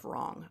of that stuff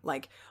wrong.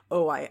 Like,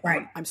 oh,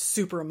 I'm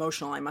super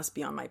emotional, I must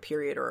be on my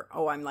period, or,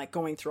 oh, I'm like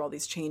going through all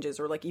these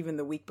changes, or like even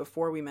the week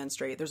before we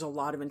menstruate, there's a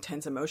lot of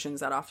intense emotions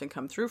that often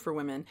come through for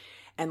women.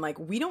 And like,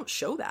 we don't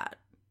show that.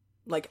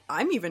 Like,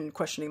 I'm even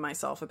questioning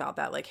myself about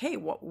that. Like, hey,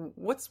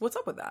 what's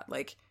up with that?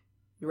 Like,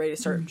 you ready to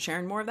start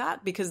sharing more of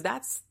that? Because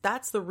that's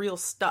the real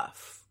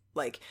stuff.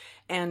 Like,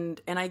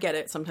 and I get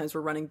it. Sometimes we're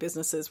running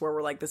businesses where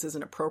we're like, this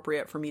isn't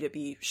appropriate for me to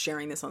be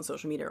sharing this on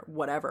social media or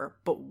whatever,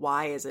 but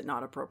why is it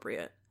not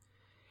appropriate?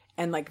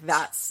 And like,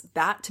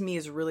 that to me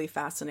is really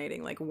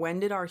fascinating. Like, when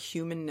did our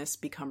humanness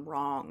become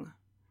wrong?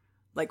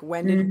 Like,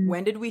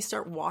 when did we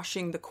start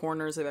washing the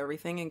corners of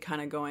everything and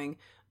kind of going,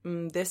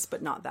 this,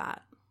 but not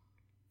that?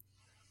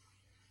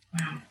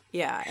 Wow.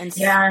 Yeah. And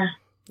so,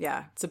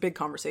 yeah, it's a big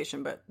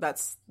conversation, but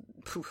that's,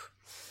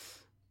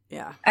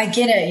 yeah. I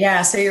get it.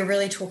 Yeah. So you're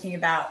really talking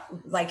about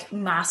like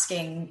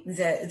masking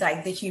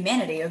the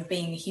humanity of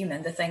being a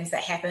human, the things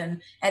that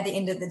happen at the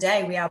end of the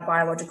day. We are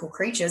biological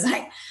creatures.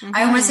 I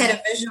almost had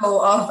a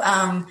visual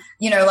of,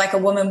 you know, like a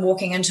woman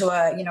walking into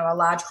a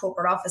large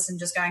corporate office and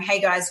just going,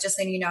 hey guys, just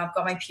letting you know, I've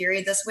got my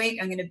period this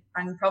week. I'm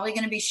probably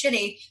going to be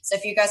shitty. So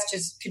if you guys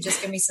could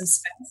just give me some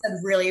space,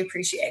 I'd really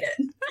appreciate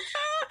it.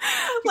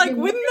 Like,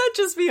 wouldn't that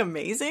just be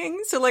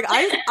amazing? So like,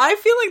 I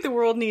feel like the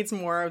world needs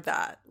more of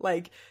that.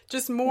 Like,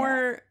 just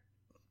more.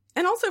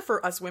 And also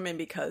for us women,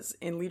 because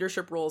in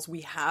leadership roles,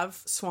 we have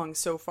swung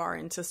so far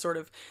into sort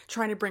of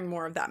trying to bring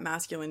more of that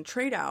masculine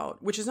trait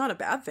out, which is not a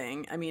bad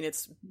thing. I mean,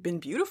 it's been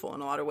beautiful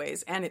in a lot of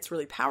ways and it's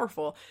really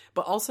powerful,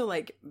 but also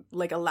like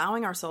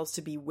allowing ourselves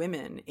to be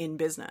women in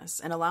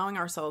business and allowing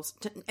ourselves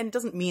to, and it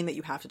doesn't mean that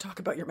you have to talk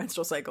about your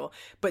menstrual cycle,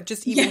 but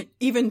just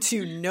even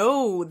to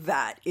know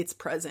that it's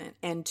present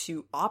and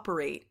to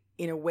operate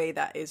in a way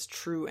that is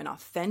true and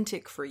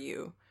authentic for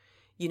you.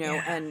 You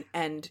know,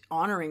 and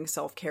honoring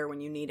self-care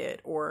when you need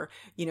it, or,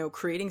 you know,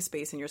 creating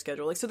space in your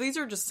schedule. Like, so these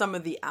are just some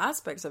of the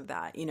aspects of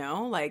that, you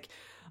know, like,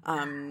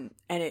 and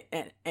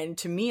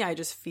to me, I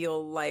just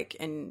feel like,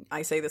 and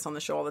I say this on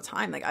the show all the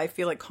time, like, I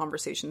feel like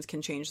conversations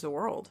can change the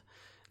world.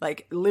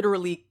 Like,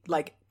 literally,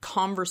 like,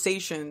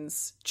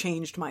 conversations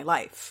changed my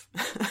life.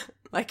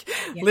 Like,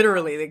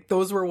 literally, like,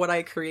 those were what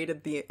I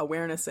created the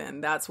awareness in.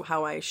 That's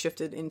how I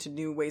shifted into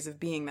new ways of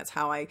being. That's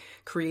how I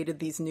created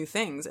these new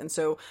things. And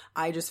so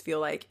I just feel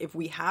like if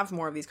we have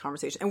more of these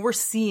conversations, and we're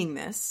seeing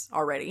this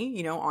already,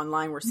 you know,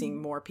 online, we're seeing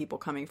more people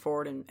coming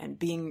forward and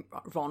being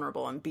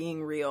vulnerable and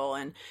being real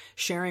and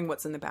sharing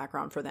what's in the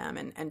background for them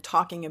and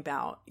talking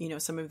about, you know,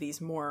 some of these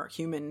more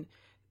human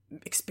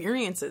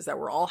experiences that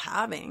we're all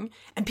having,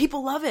 and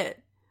people love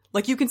it.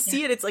 Like, you can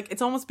see it. It's like,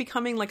 it's almost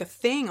becoming like a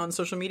thing on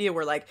social media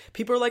where like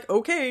people are like,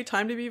 okay,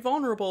 time to be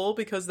vulnerable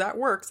because that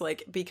works.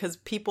 Like, because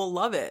people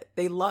love it.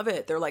 They love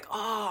it. They're like,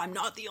 oh, I'm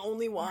not the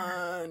only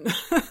one.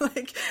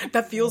 Like,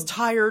 that feels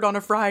tired on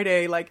a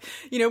Friday. Like,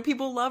 you know,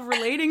 people love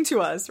relating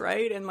to us.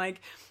 Right. And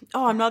like,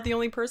 oh, I'm not the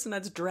only person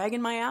that's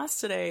dragging my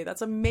ass today.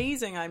 That's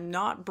amazing. I'm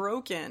not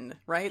broken.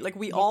 Right. Like,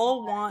 we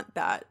all want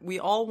that. We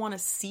all want to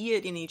see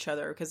it in each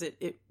other because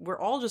we're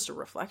all just a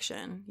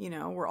reflection. You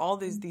know, we're all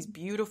these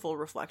beautiful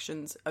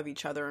reflections of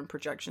each other and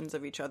projections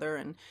of each other.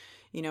 And,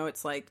 you know,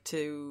 it's like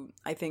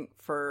I think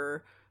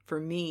for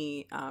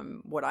me,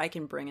 what I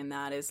can bring in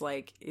that is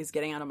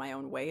getting out of my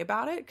own way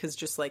about it. Cause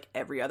just like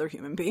every other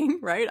human being,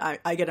 right.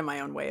 I get in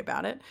my own way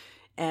about it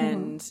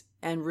and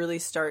really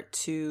start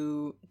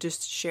to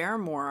just share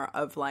more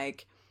of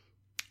like,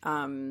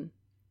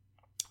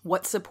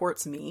 what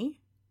supports me,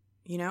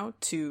 you know,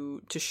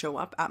 to show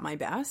up at my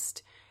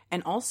best,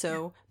 and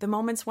also the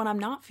moments when I'm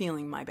not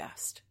feeling my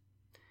best.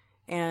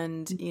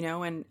 And, you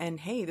know, and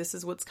hey, this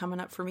is what's coming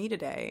up for me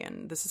today.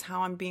 And this is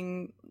how I'm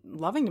being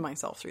loving to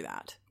myself through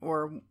that,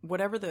 or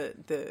whatever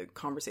the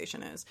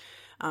conversation is.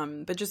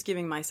 But just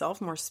giving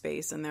myself more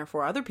space, and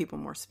therefore other people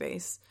more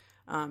space,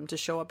 to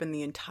show up in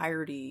the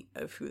entirety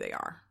of who they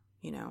are,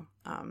 you know?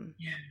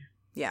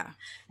 Yeah.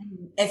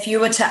 If you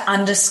were to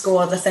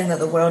underscore the thing that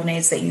the world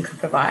needs that you could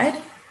provide,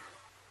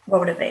 what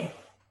would it be?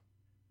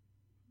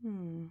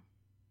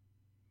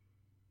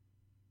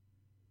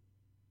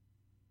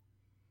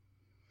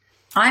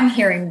 I'm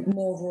hearing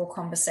more raw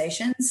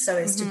conversations so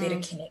as to better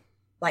connect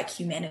like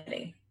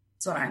humanity.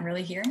 That's what I'm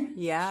really hearing.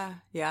 Yeah.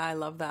 Yeah. I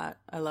love that.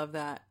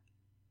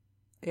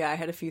 Yeah, I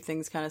had a few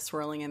things kind of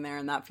swirling in there,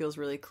 and that feels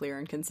really clear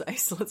and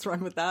concise. So let's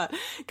run with that.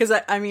 Because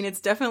I mean,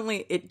 it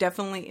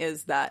definitely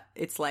is that.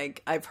 It's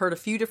like, I've heard a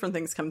few different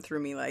things come through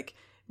me, like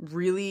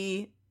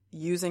really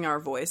using our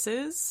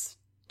voices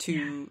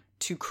to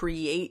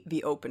create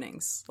the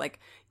openings, like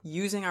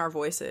using our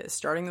voices,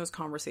 starting those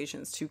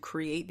conversations to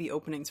create the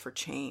openings for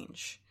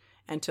change.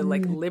 And to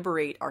like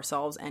liberate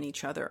ourselves and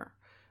each other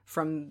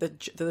from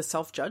the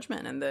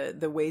self-judgment and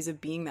the ways of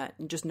being that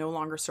just no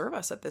longer serve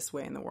us at this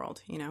way in the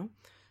world, you know?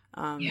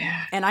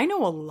 And I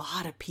know a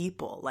lot of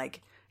people,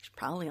 like there's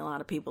probably a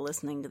lot of people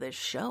listening to this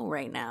show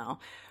right now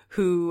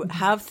who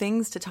have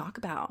things to talk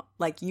about.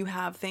 Like, you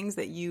have things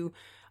that you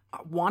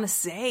want to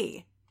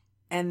say,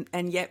 and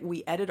yet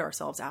we edit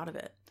ourselves out of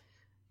it.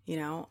 You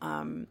know,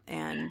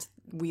 and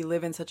we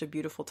live in such a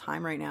beautiful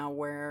time right now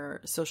where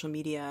social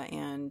media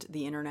and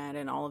the internet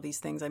and all of these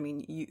things, I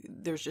mean,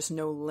 there's just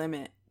no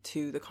limit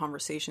to the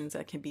conversations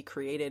that can be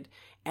created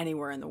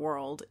anywhere in the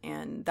world.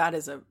 And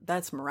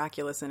that's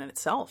miraculous in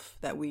itself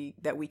that we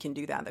can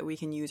do that we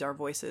can use our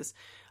voices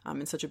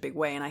in such a big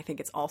way. And I think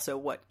it's also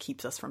what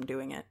keeps us from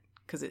doing it,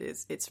 because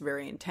it's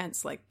very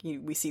intense. Like,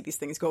 we see these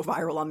things go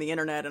viral on the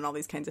internet and all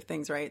these kinds of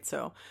things. Right.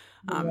 So,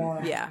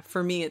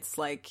 for me, it's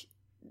like,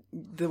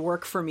 the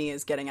work for me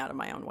is getting out of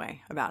my own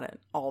way about it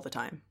all the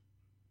time.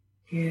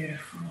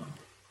 Beautiful.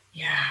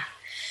 Yeah.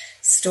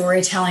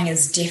 Storytelling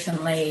is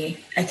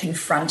definitely a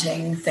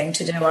confronting thing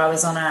to do. I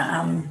was on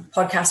a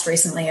podcast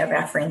recently of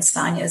our friend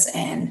Sanya's,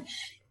 and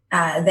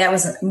that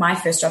was my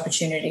first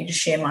opportunity to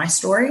share my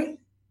story.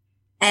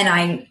 And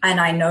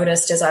I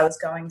noticed as I was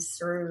going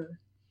through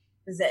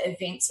the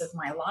events of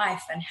my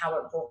life and how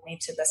it brought me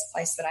to this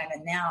place that I'm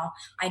in now,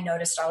 I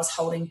noticed I was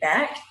holding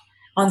back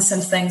on some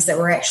things that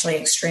were actually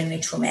extremely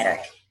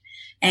traumatic.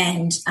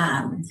 And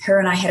her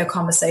and I had a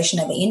conversation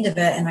at the end of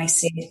it, and I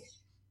said,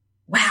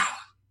 wow,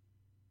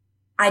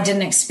 I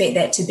didn't expect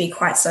that to be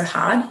quite so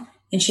hard.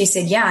 And she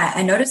said, yeah,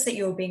 I noticed that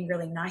you were being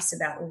really nice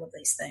about all of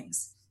these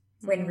things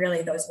when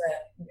really those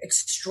were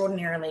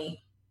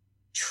extraordinarily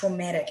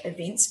traumatic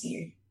events for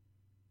you.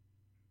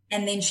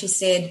 And then she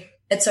said,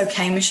 it's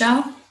okay,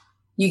 Michelle.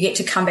 You get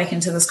to come back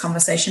into this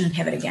conversation and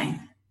have it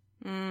again.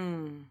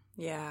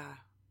 Yeah.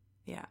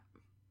 Yeah.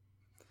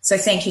 So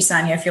thank you,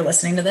 Sonia, if you're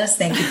listening to this.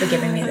 Thank you for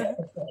giving me the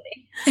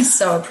opportunity. I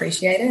so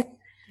appreciate it.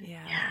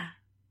 Yeah.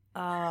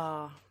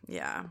 Oh,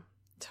 yeah.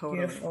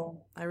 Totally.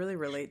 Beautiful. I really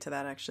relate to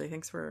that, actually.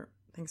 Thanks for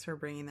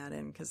bringing that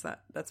in, because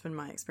that's been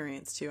my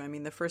experience too. I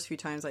mean, the first few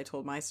times I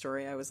told my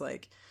story, I was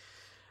like,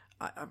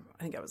 I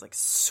think I was like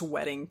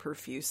sweating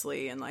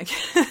profusely and like,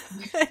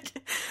 like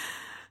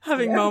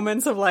having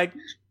moments of like,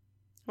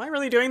 am I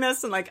really doing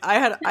this? And like,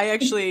 I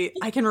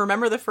can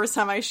remember the first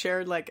time I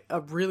shared like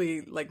a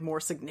really like more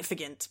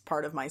significant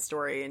part of my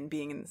story and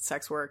being in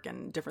sex work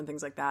and different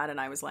things like that.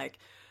 And I was like,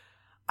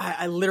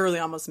 I literally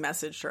almost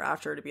messaged her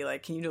after to be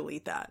like, can you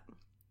delete that?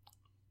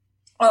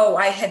 Oh,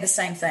 I had the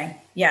same thing.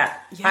 Yeah.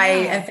 In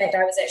fact,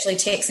 I was actually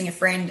texting a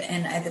friend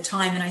and at the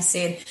time, and I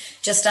said,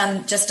 just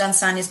done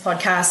Sonia's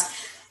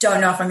podcast.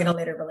 Don't know if I'm going to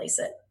let her release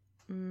it.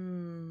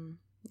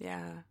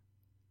 Yeah.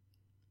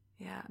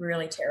 Yeah.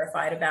 Really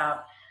terrified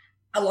about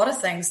a lot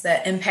of things,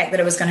 the impact that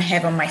it was going to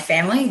have on my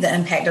family, the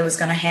impact it was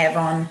going to have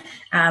on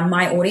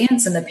my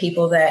audience and the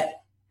people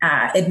that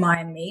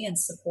admire me and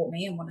support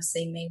me and want to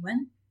see me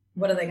win.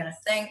 What are they going to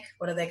think?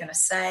 What are they going to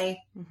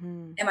say?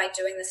 Am I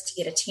doing this to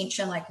get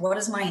attention? Like, what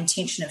is my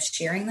intention of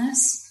sharing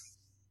this?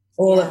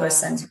 All of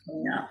those things are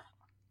coming up.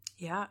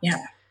 Yeah.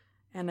 Yeah.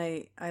 And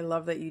I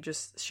love that you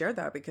just shared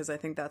that, because I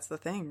think that's the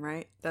thing,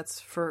 right? That's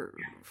for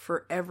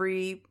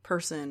every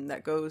person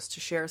that goes to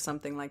share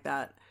something like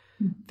that,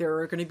 there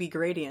are going to be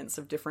gradients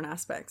of different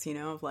aspects, you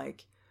know, of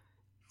like,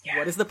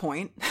 what is the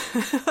point?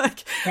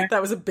 Like,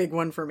 that was a big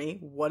one for me.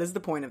 What is the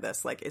point of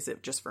this? Like, is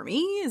it just for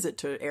me? Is it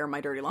to air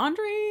my dirty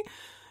laundry?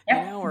 You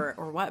know,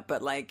 or what?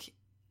 But like,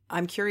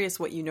 I'm curious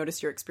what you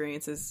notice your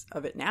experiences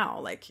of it now.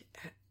 Like,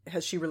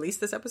 has she released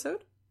this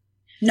episode?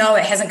 No,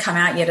 it hasn't come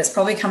out yet. It's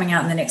probably coming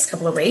out in the next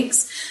couple of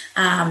weeks.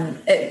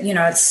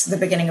 It's the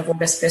beginning of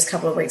August, first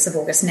couple of weeks of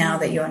August now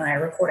that you and I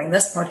are recording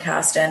this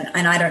podcast.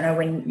 And I don't know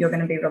when you're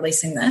going to be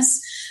releasing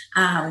this.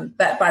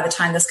 But by the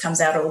time this comes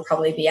out, it will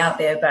probably be out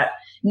there. But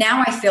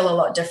now I feel a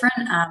lot different.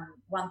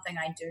 One thing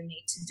I do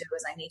need to do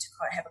is I need to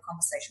have a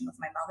conversation with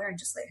my mother and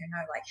just let her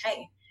know, like,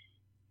 hey,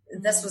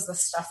 this was the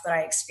stuff that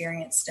I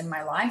experienced in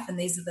my life, and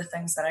these are the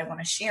things that I want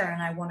to share,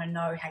 and I want to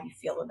know how you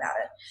feel about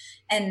it.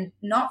 And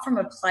not from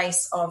a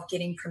place of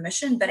getting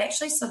permission, but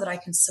actually so that I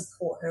can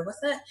support her with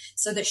it,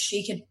 so that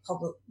she could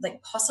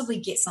possibly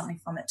get something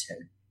from it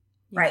too.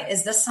 Right?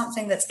 Is this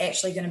something that's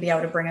actually going to be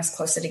able to bring us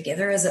closer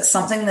together? Is it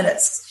something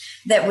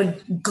that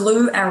would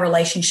glue our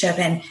relationship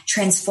and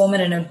transform it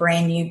in a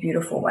brand new,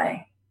 beautiful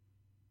way?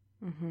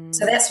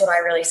 So that's what I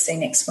really see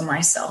next for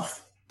myself.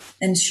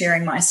 And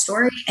sharing my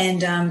story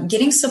and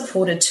getting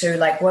supported too.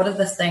 Like, what are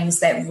the things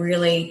that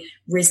really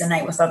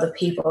resonate with other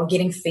people,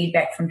 getting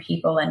feedback from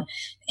people and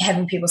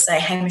having people say,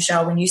 hey,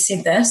 Michelle, when you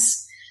said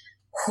this,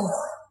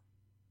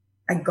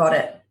 I got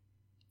it.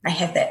 I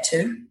have that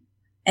too.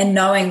 And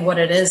knowing what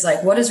it is,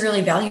 like, what is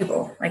really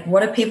valuable? Like,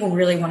 what do people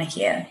really want to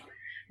hear?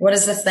 What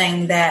is the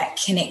thing that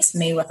connects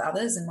me with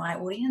others and my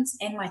audience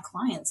and my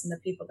clients and the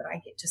people that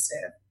I get to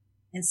serve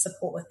and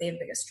support with their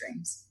biggest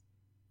dreams?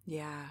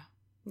 Yeah.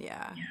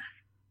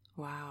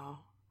 Wow.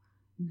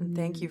 And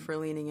thank you for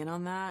leaning in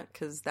on that,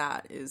 because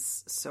that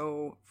is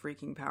so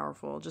freaking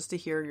powerful just to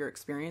hear your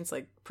experience,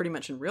 like pretty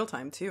much in real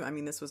time too. I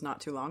mean, this was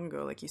not too long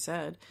ago, like you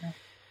said.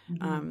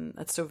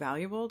 That's so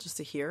valuable just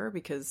to hear,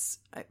 because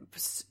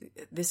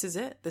this is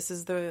it. This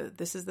is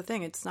the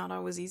thing. It's not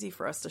always easy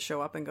for us to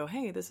show up and go,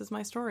 hey, this is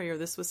my story, or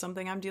this was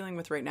something I'm dealing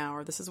with right now,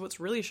 or this is what's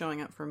really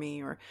showing up for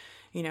me, or,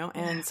 you know,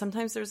 and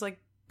sometimes there's like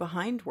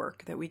behind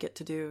work that we get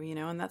to do, you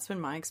know, and that's been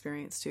my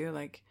experience too.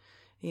 Like,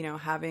 you know,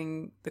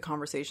 having the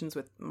conversations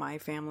with my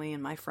family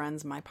and my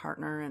friends, my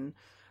partner,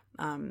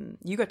 and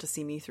you got to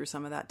see me through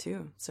some of that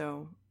too.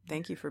 So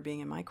thank you for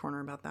being in my corner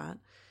about that.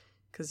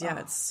 Because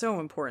it's so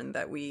important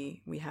that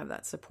we have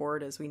that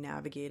support as we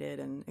navigate it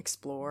and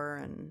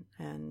explore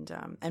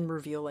and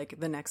reveal like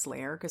the next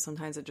layer. Because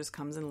sometimes it just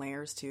comes in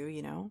layers too,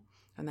 you know,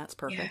 and that's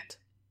perfect.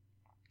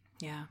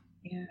 Yeah.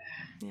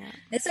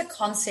 There's a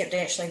concept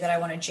actually that I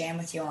want to jam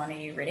with you on. Are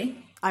you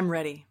ready? I'm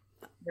ready.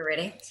 You're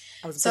ready?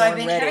 So I've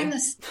been ready. having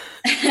this.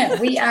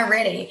 We are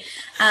ready,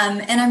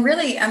 and I'm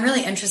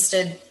really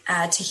interested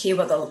to hear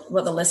what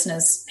the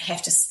listeners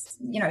have to,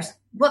 you know,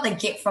 what they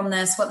get from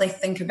this, what they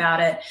think about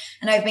it.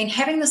 And I've been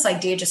having this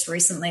idea just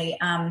recently.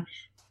 A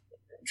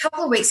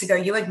couple of weeks ago,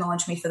 you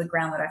acknowledged me for the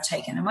ground that I've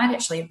taken. It might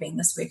actually have been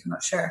this week, I'm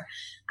not sure.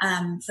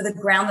 For the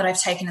ground that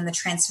I've taken and the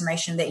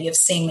transformation that you've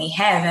seen me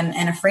have.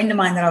 And a friend of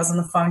mine that I was on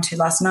the phone to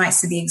last night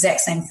said the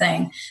exact same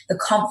thing. The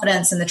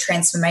confidence and the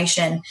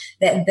transformation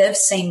that they've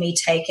seen me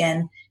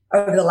taken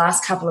over the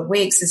last couple of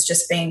weeks has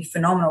just been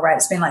phenomenal, right?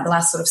 It's been like the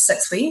last sort of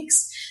 6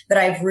 weeks that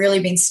I've really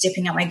been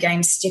stepping up my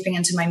game, stepping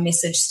into my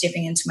message,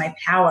 stepping into my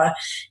power.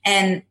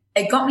 And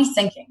it got me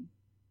thinking,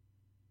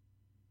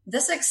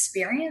 this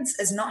experience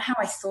is not how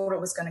I thought it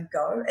was going to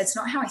go. It's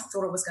not how I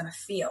thought it was going to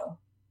feel.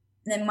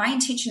 then my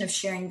intention of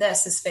sharing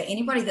this is for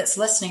anybody that's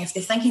listening, if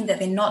they're thinking that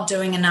they're not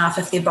doing enough,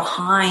 if they're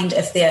behind,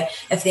 if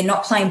they're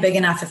not playing big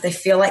enough, if they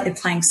feel like they're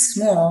playing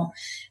small,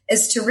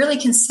 is to really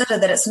consider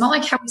that it's not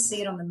like how we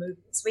see it on the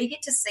movies. We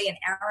get to see an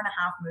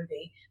hour-and-a-half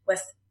movie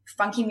with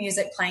funky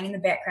music playing in the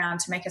background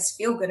to make us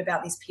feel good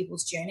about these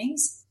people's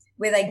journeys,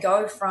 where they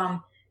go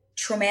from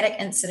traumatic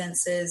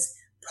incidences,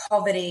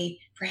 poverty,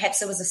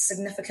 perhaps it was a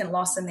significant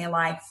loss in their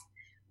life,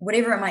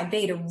 whatever it might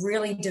be, to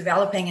really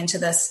developing into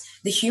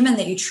the human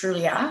that you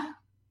truly are.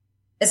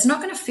 It's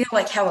not going to feel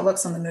like how it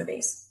looks on the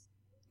movies.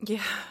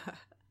 Yeah.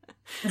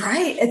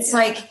 Right? It's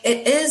like,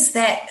 it is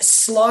that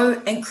slow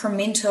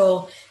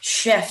incremental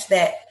shift,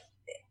 that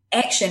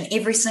action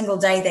every single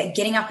day, that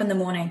getting up in the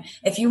morning.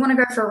 If you want to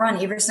go for a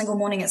run every single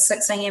morning at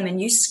 6 a.m.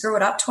 and you screw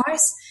it up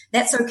twice,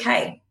 that's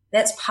okay.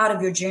 That's part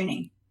of your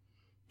journey.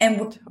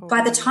 And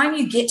by the time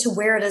you get to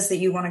where it is that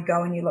you want to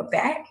go and you look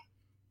back,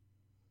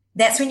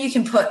 that's when you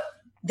can put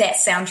that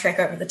soundtrack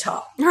over the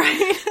top.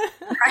 Right.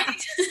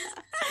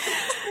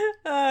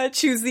 Right.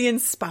 Choose the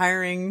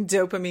inspiring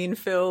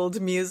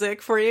dopamine-filled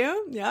music for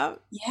you. Yeah.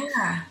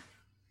 Yeah.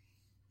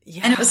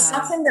 And it was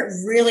something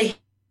that really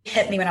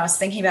hit me when I was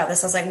thinking about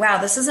this. I was like, wow,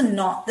 this is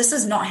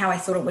not how I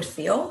thought it would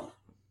feel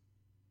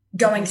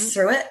going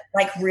through it,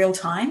 like real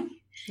time.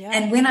 Yeah.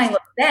 And when I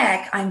look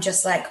back, I'm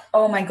just like,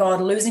 oh my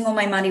God, losing all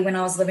my money when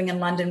I was living in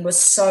London was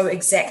so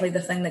exactly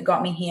the thing that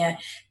got me here.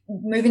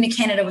 Moving to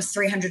Canada with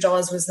 $300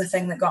 was the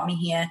thing that got me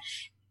here.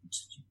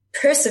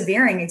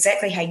 Persevering,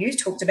 exactly how you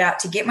talked about,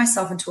 to get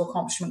myself into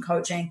accomplishment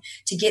coaching,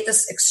 to get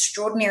this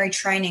extraordinary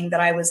training that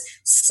I was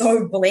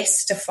so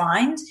blessed to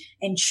find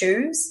and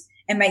choose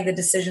and make the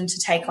decision to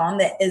take on,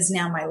 that is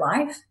now my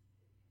life.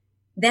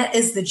 That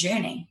is the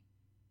journey.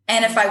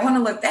 And if I want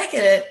to look back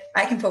at it,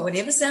 I can put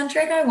whatever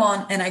soundtrack I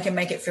want and I can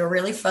make it feel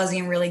really fuzzy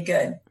and really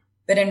good.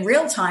 But in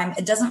real time,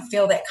 it doesn't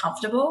feel that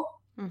comfortable.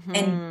 Mm-hmm.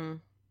 And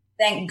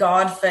thank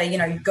God for,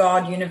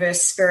 God,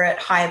 universe, spirit,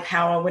 higher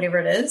power, whatever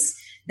it is,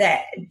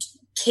 that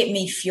kept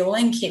me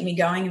fueling, kept me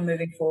going and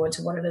moving forward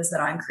to what it is that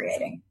I'm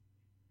creating.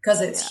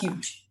 Because it's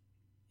huge.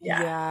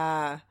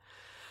 Yeah.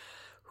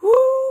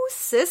 Woo,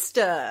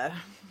 sister.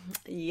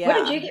 Yeah.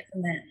 What did you get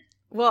from that?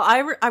 Well,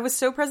 I was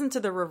so present to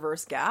the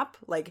reverse gap.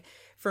 Like,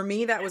 for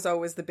me, that was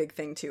always the big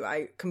thing too.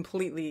 I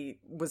completely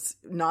was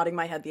nodding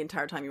my head the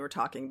entire time you were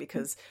talking,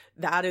 because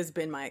that has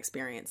been my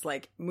experience.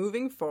 Like,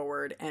 moving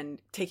forward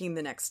and taking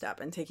the next step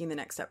and taking the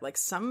next step. Like,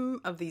 some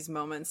of these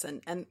moments,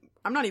 and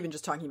I'm not even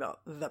just talking about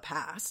the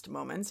past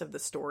moments of the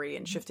story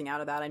and shifting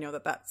out of that. I know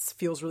that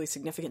feels really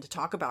significant to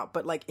talk about,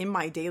 but like in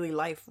my daily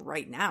life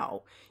right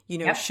now,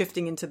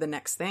 shifting into the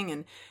next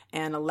thing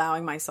and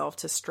allowing myself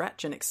to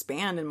stretch and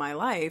expand in my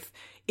life,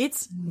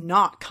 it's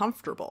not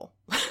comfortable.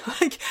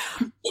 Like,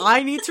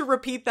 I need to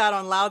repeat that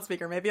on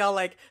loudspeaker. Maybe I'll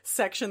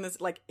section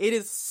this. Like, it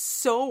is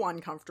so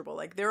uncomfortable.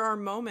 Like, there are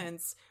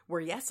moments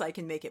where, yes, I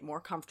can make it more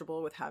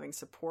comfortable with having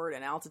support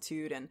and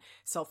altitude and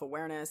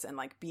self-awareness and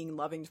being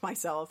loving to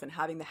myself and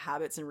having the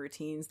habits and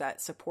routines that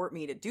support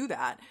me to do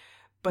that.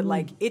 But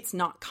it's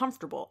not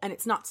comfortable, and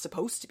it's not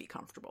supposed to be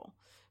comfortable,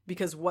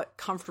 because what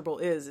comfortable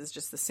is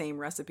just the same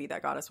recipe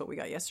that got us what we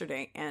got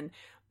yesterday. And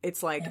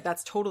it's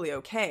that's totally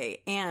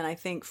okay. And I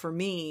think for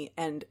me,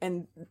 and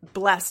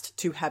blessed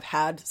to have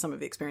had some of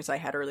the experience I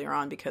had earlier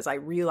on, because I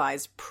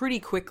realized pretty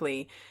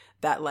quickly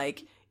that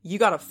you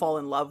got to fall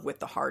in love with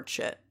the hard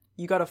shit.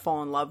 You got to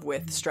fall in love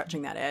with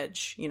stretching that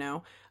edge,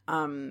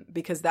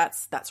 because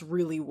that's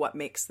really what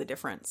makes the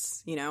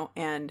difference,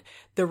 and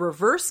the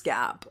reverse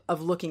gap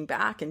of looking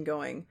back and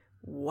going,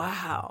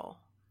 wow,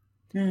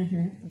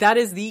 that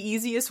is the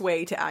easiest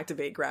way to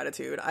activate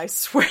gratitude. I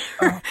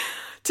swear.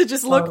 To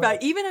just look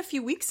back, even a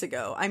few weeks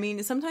ago. I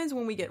mean, sometimes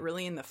when we get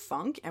really in the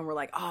funk and we're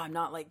like, oh, I'm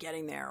not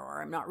getting there, or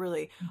I'm not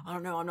really, I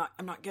don't know,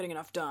 I'm not getting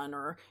enough done,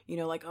 or,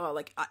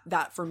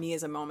 that for me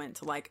is a moment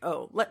to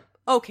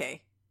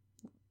okay,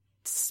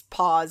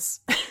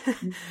 pause.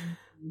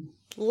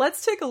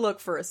 Let's take a look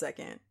for a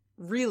second,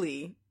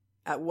 really,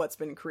 at what's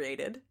been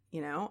created,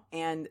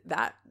 and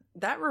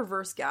that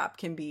reverse gap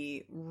can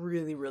be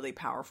really, really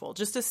powerful,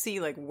 just to see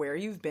where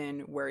you've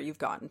been, where you've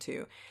gotten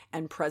to,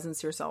 and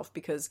presence yourself.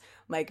 Because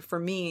for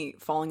me,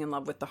 falling in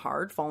love with the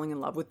hard, falling in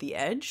love with the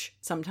edge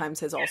sometimes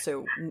has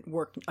also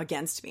worked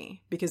against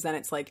me, because then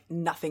it's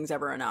nothing's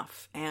ever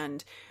enough.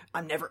 And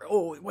I'm never,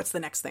 what's the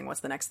next thing? What's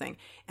the next thing?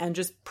 And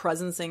just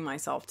presencing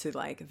myself to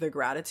the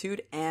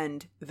gratitude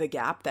and the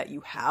gap that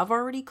you have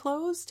already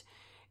closed,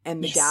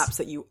 and the gaps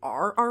that you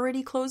are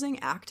already closing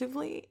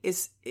actively,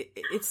 it's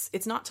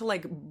not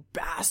to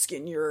bask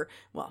in your,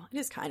 well, it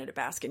is kind of to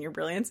bask in your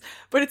brilliance,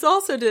 but it's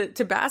also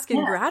to bask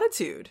in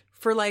gratitude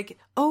for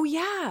oh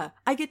yeah,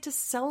 I get to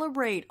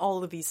celebrate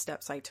all of these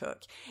steps I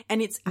took.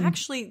 And it's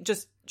actually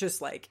just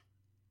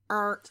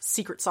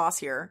secret sauce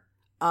here.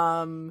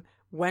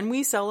 When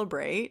we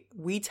celebrate,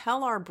 we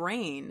tell our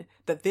brain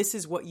that this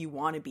is what you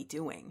want to be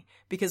doing,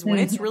 because when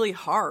it's really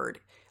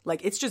hard,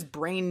 Like, it's just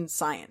brain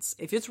science.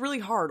 If it's really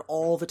hard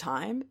all the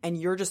time and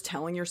you're just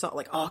telling yourself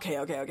like, okay,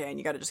 and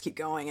you got to just keep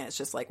going, and it's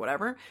just like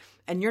whatever,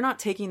 and you're not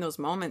taking those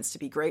moments to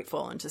be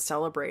grateful and to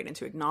celebrate and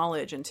to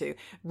acknowledge and to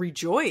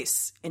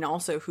rejoice in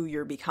also who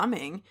you're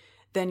becoming,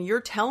 then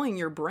you're telling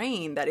your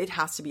brain that it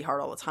has to be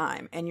hard all the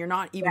time. And you're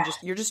not even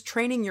you're just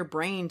training your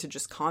brain to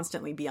just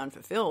constantly be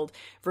unfulfilled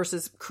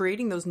versus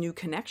creating those new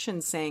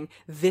connections saying,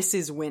 this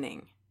is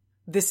winning.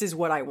 This is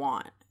what I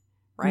want.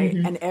 Right.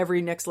 And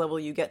every next level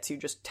you get to,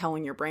 just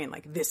telling your brain,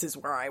 like, this is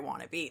where I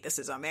want to be. This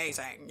is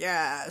amazing.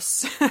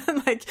 Yes.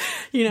 Like,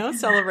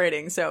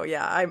 celebrating. So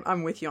yeah,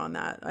 I'm with you on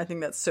that. I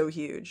think that's so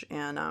huge.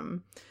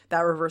 And,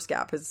 that reverse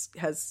gap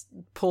has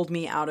pulled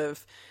me out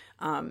of,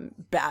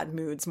 bad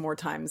moods more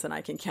times than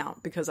I can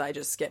count, because I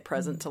just get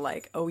present to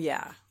like, oh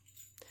yeah,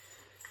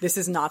 this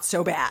is not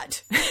so bad.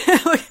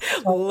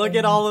 Look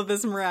at all of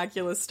this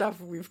miraculous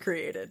stuff we've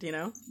created,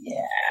 Yeah.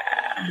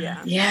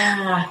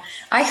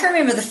 I can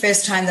remember the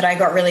first time that I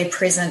got really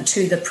present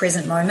to the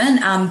present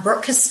moment.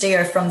 Brooke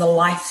Castillo from the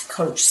Life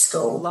Coach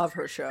School. Love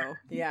her show.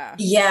 Yeah.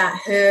 Yeah.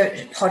 Her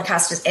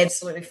podcast is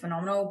absolutely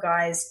phenomenal.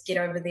 Guys, get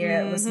over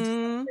there. Listen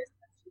to it.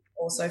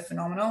 Also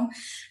phenomenal.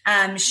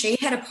 She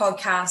had a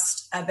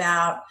podcast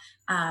about,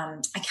 I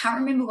can't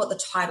remember what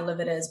the title of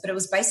it is, but it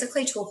was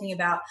basically talking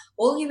about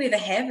all you ever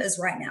have is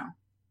right now,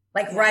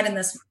 like right in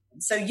this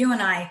moment. So you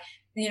and I,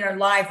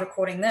 live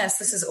recording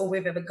this is all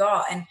we've ever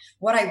got. And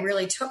what I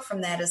really took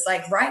from that is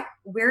like, right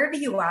wherever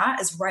you are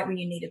is right where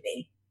you need to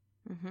be.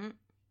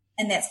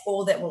 And that's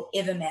all that will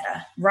ever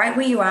matter. Right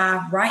where you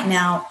are right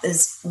now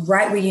is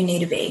right where you need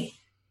to be.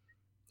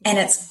 And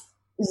it's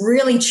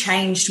really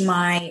changed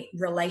my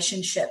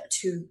relationship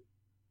to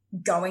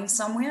going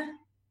somewhere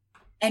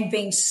and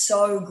being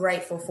so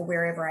grateful for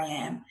wherever I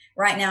am.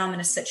 Right now I'm in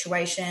a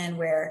situation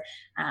where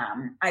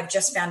I've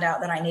just found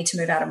out that I need to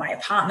move out of my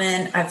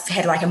apartment. I've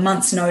had like a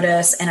month's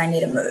notice and I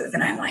need to move.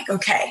 And I'm like,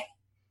 okay,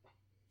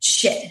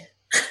 shit,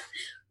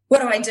 what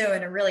do I do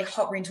in a really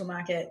hot rental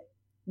market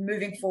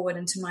moving forward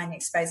into my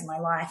next phase of my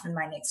life and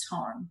my next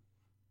home?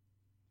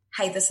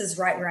 Hey, this is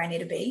right where I need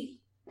to be.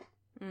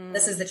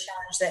 This is the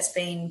challenge that's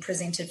being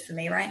presented for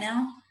me right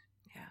now.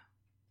 Yeah.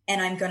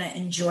 And I'm going to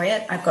enjoy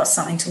it. I've got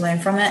something to learn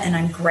from it, and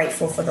I'm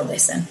grateful for the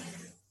lesson.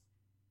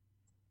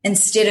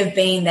 Instead of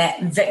being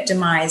that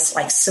victimized,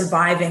 like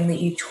surviving that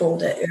you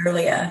called it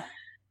earlier,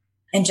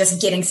 and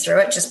just getting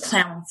through it, just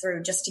plowing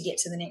through just to get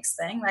to the next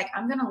thing. Like,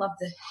 I'm going to love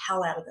the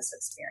hell out of this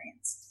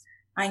experience.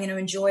 I'm going to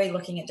enjoy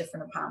looking at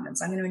different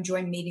apartments. I'm going to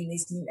enjoy meeting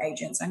these new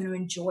agents. I'm going to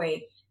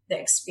enjoy the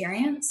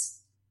experience.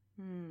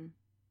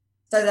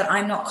 So that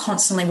I'm not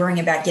constantly worrying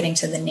about getting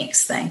to the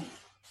next thing.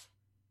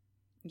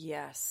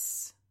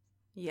 Yes.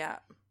 Yeah.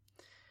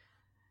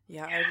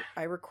 Yeah.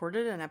 I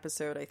recorded an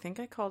episode. I think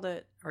I called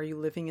it, Are You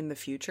Living in the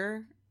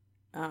Future?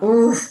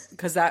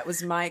 Because that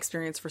was my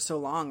experience for so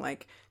long,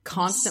 like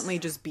constantly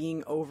just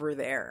being over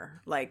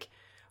there.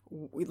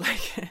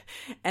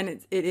 And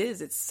it's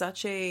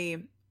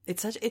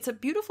a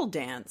beautiful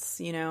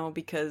dance,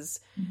 because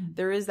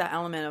there is that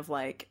element of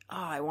like, oh,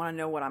 I want to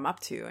know what I'm up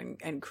to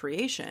and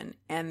creation.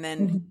 And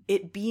then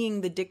it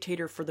being the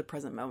dictator for the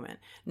present moment,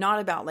 not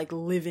about like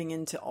living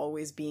into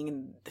always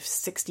being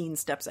 16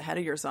 steps ahead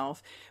of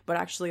yourself, but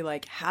actually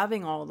like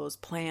having all those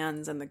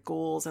plans and the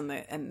goals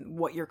and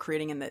what you're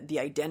creating and the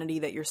identity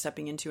that you're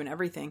stepping into and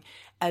everything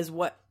as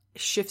what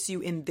shifts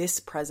you in this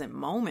present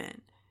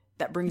moment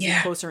that brings you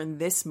closer in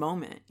this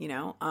moment,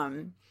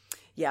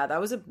 Yeah,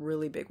 that was a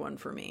really big one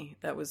for me.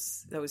 That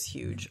was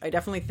huge. I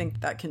definitely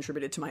think that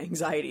contributed to my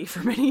anxiety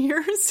for many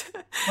years.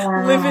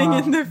 Living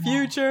in the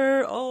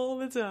future all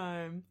the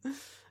time.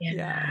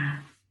 Yeah.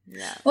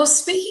 Well,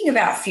 speaking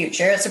about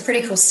future, it's a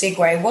pretty cool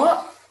segue.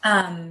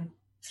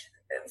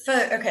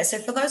 So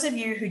for those of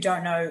you who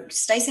don't know,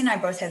 Stacey and I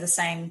both have the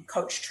same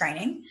coach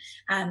training.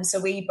 So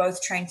we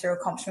both train through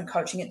accomplishment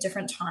coaching at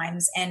different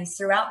times. And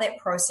throughout that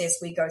process,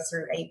 we go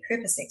through a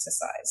purpose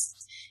exercise.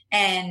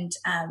 And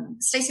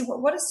Stacey,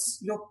 what is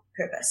your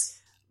purpose?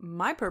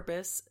 My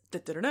purpose,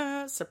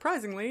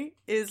 surprisingly,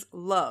 is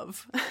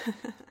love.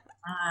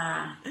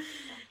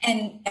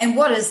 And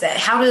what is that?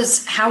 How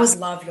is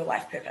love your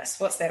life purpose?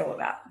 What's that all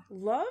about?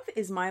 Love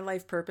is my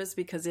life purpose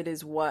because it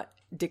is what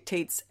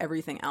dictates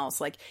everything else.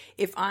 Like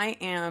if I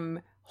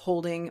am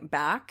holding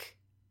back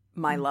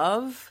my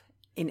love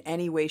in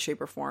any way,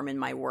 shape, or form in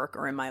my work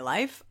or in my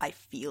life, I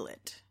feel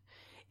it.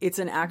 It's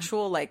an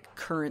actual like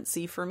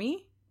currency for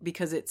me,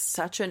 because it's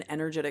such an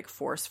energetic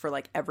force for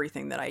like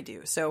everything that I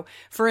do. So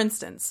for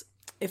instance,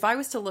 if I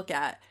was to look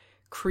at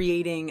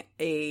creating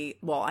I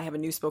have a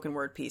new spoken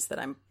word piece that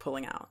I'm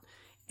pulling out,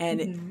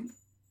 and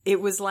it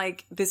was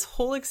like this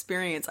whole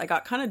experience, I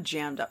got kind of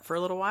jammed up for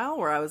a little while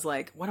where I was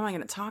like, what am I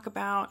going to talk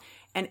about?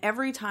 And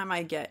every time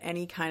I get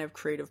any kind of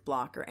creative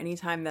block or any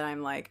time that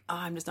I'm like,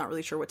 I'm just not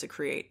really sure what to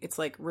create, it's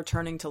like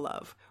returning to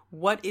love.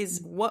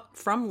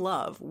 From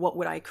love, what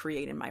would I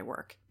create in my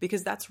work?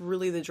 Because that's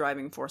really the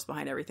driving force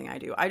behind everything I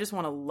do. I just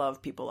want to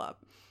love people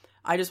up.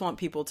 I just want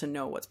people to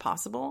know what's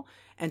possible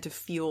and to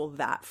feel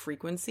that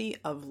frequency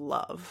of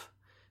love,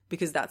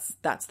 because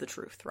that's the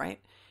truth, right?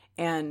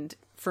 And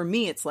for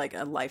me, it's like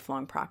a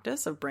lifelong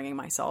practice of bringing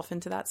myself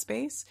into that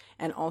space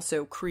and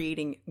also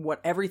creating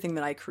everything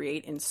that I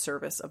create in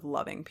service of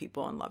loving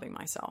people and loving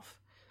myself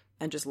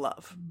and just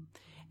love.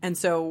 And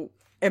so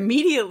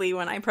immediately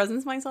when I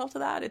presence myself to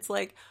that, it's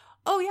like,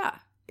 oh yeah,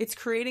 it's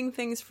creating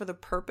things for the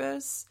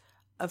purpose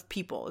of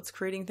people. It's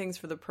creating things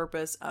for the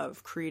purpose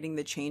of creating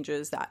the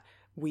changes that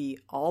we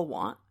all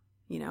want,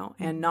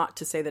 and not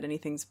to say that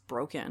anything's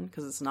broken,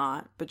 because it's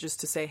not, but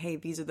just to say, hey,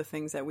 these are the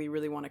things that we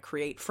really want to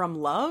create. From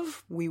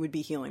love, we would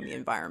be healing the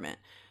environment.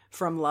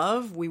 From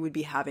love, we would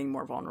be having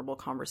more vulnerable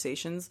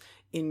conversations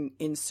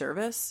in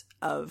service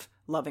of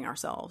loving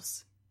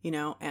ourselves,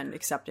 and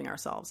accepting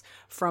ourselves.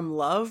 From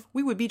love,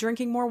 we would be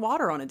drinking more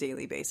water on a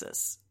daily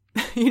basis.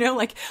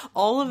 Like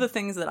all of the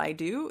things that I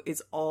do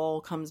all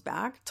comes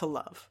back to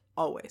love,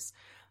 always.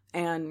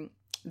 And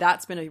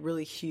that's been a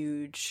really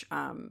huge,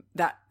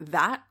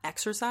 that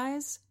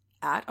exercise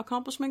at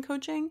Accomplishment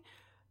Coaching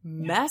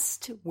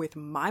messed with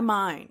my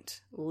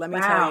mind. Let me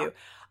tell you,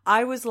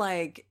 I was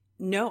like,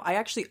 no, I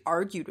actually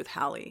argued with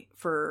Hallie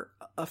for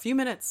a few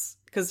minutes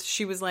because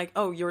she was like,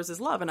 oh, yours is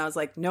love. And I was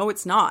like, no,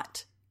 it's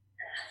not.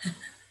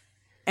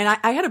 And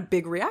I had a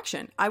big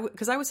reaction.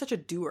 Because I was such a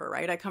doer,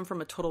 right? I come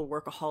from a total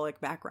workaholic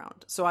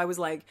background. So I was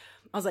like,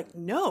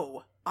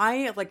 no,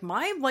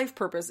 my life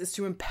purpose is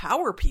to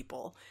empower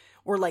people,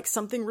 or like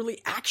something really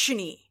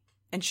actiony.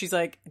 And she's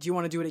like, do you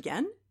want to do it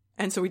again?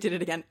 And so we did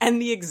it again, and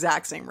the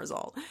exact same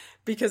result.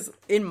 Because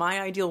in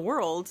my ideal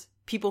world,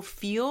 people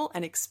feel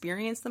and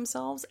experience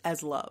themselves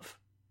as love.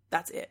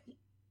 That's it.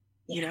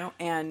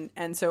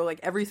 And so like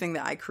everything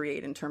that I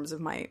create in terms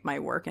of my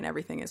work and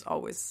everything is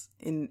always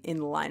in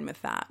line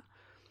with that.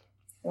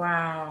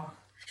 Wow.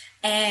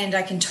 And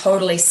I can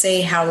totally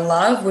see how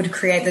love would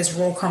create those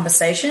raw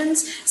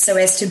conversations so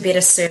as to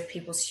better serve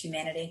people's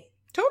humanity.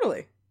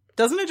 Totally.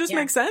 Doesn't it just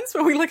make sense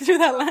when we look through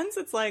that lens?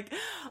 It's like,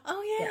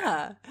 oh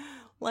yeah.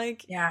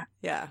 Like, yeah.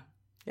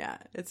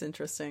 It's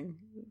interesting.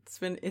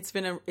 It's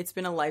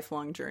been a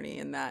lifelong journey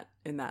in that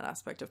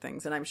aspect of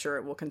things. And I'm sure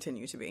it will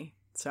continue to be.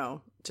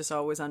 So just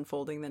always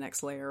unfolding the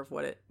next layer of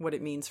what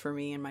it means for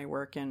me in my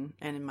work and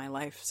in my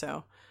life.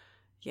 So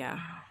yeah.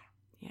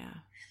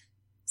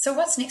 So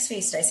what's next for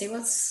you, Stacey?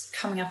 What's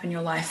coming up in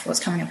your life?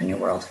 What's coming up in your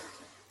world?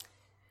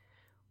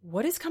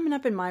 What is coming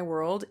up in my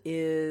world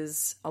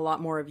is a lot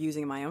more of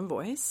using my own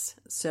voice.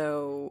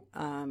 So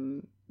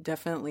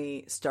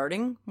definitely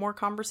starting more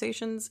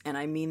conversations. And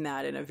I mean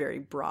that in a very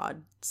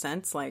broad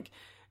sense, like,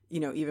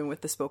 even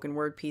with the spoken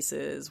word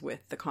pieces,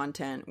 with the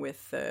content,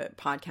 with the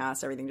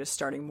podcast, everything, just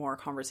starting more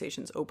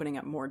conversations, opening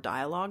up more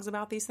dialogues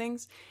about these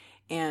things.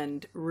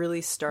 And really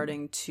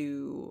starting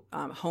to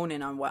hone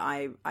in on what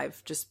I've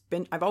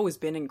always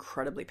been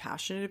incredibly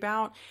passionate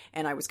about.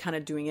 And I was kind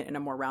of doing it in a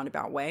more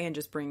roundabout way and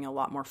just bringing a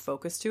lot more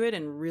focus to it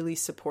and really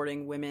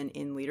supporting women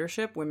in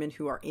leadership, women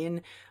who are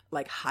in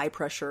like high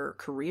pressure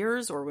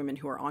careers, or women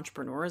who are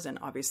entrepreneurs and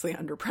obviously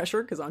under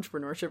pressure, because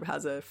entrepreneurship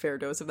has a fair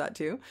dose of that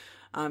too,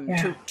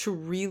 to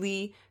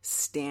really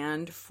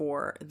stand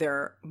for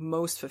their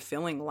most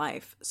fulfilling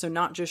life. So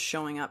not just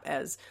showing up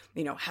as,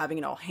 having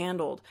it all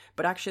handled,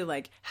 but actually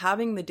like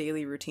having the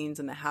daily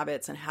routines and the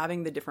habits and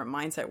having the different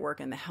mindset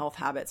work and the health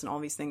habits and all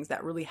these things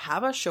that really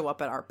have us show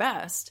up at our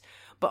best,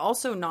 but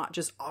also not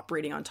just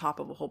operating on top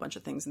of a whole bunch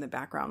of things in the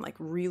background, like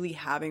really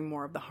having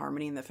more of the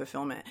harmony and the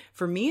fulfillment.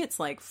 For me, it's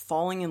like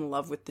falling in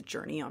love with the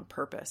journey on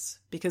purpose,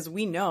 because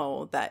we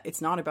know that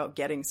it's not about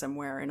getting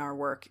somewhere in our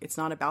work. It's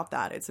not about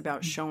that. It's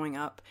about showing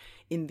up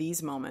in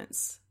these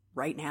moments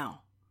right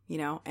now,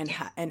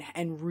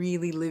 and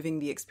really living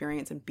the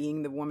experience and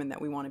being the woman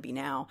that we want to be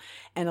now,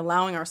 and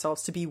allowing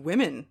ourselves to be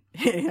women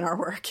in our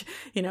work,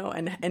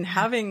 and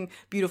having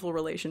beautiful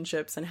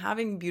relationships and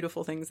having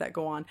beautiful things that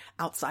go on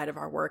outside of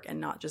our work,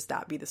 and not just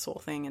that be the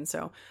sole thing. And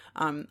so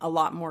a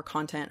lot more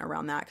content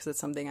around that, because it's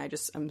something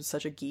I'm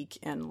such a geek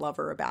and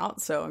lover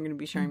about. So I'm going to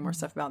be sharing more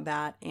stuff about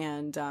that,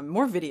 and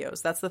more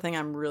videos. That's the thing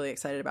I'm really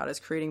excited about, is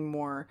creating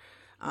more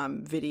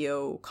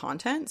video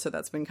content. So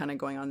that's been kind of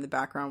going on in the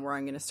background, where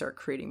I'm going to start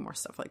creating more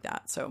stuff like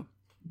that. So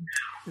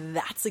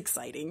that's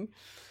exciting.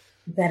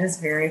 That is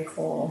very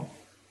cool.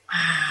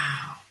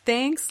 Wow.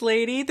 Thanks,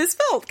 lady. This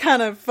felt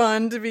kind of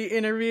fun to be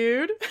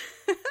interviewed.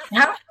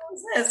 How cool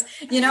is this?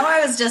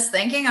 I was just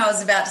thinking, I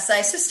was about to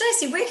say, so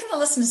Stacey, where can the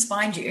listeners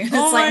find you? It's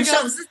like,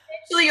 Michelle, this is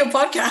actually your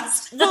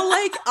podcast. Well,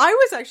 like I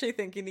was actually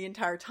thinking the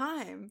entire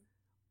time,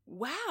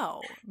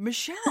 wow,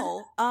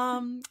 Michelle,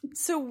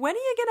 so when are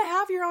you going to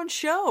have your own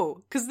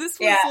show? Because this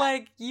was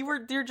like,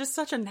 you're just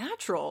such a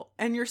natural,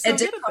 and you're so good at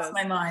this. It did cross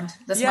my mind.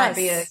 This might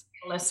be a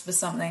list for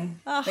something.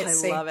 Oh,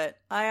 love it.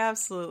 I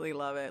absolutely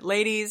love it.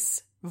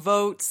 Ladies,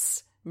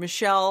 votes.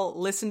 Michelle,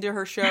 listen to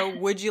her show.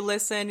 Would you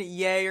listen?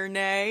 Yay or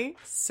nay?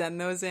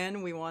 Send those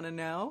in. We want to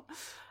know.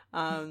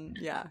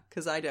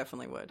 Because I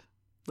definitely would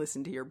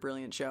listen to your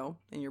brilliant show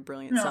and your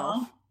brilliant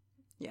self.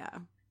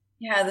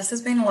 Yeah, this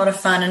has been a lot of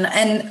fun.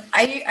 And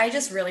I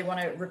just really want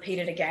to repeat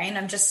it again.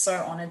 I'm just so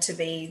honored to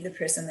be the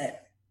person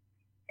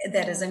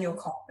that is in your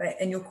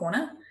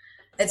corner.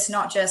 It's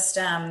not just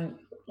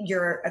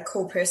you're a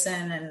cool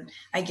person and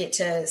I get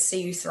to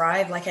see you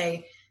thrive. Like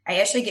I I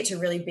actually get to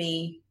really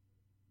be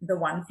the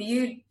one for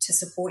you, to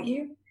support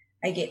you.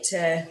 I get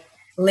to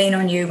lean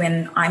on you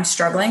when I'm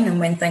struggling and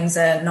when things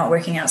are not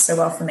working out so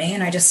well for me.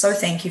 And I just so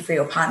thank you for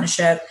your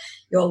partnership,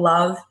 your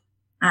love,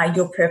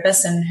 your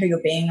purpose, and who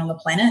you're being on the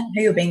planet,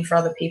 who you're being for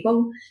other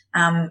people.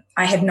 I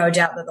have no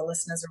doubt that the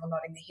listeners are all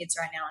nodding their heads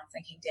right now and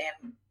thinking,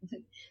 damn,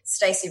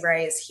 Stacey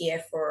Rae is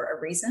here for a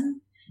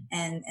reason.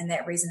 And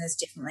that reason is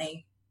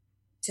definitely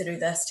to do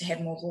this, to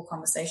have multiple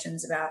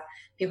conversations about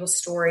people's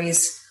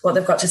stories, what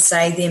they've got to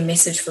say, their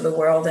message for the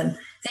world. And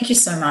thank you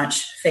so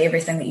much for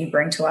everything that you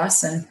bring to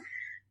us. And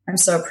I'm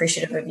so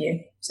appreciative of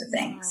you. So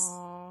thanks.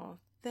 Oh,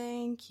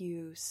 thank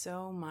you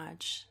so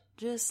much.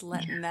 Just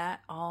letting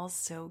that all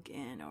soak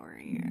in over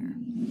here.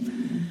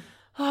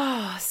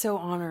 Oh, so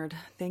honored.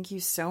 Thank you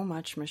so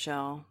much,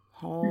 Michelle.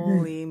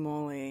 Holy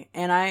moly.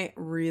 And I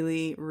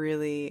really,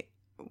 really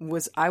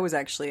was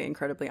actually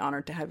incredibly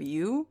honored to have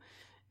you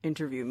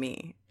interview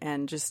me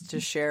and just to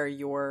share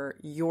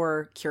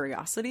your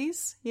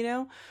curiosities, you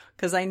know,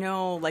 because I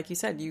know, like you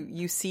said,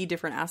 you see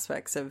different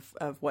aspects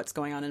of what's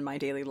going on in my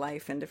daily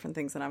life and different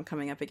things that I'm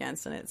coming up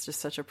against. And it's just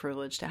such a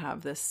privilege to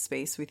have this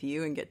space with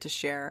you and get to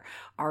share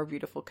our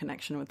beautiful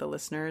connection with the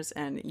listeners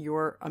and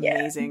your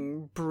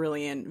amazing,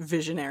 brilliant,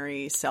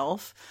 visionary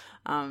self.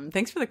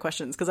 Thanks for the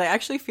questions, because I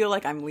actually feel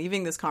like I'm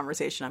leaving this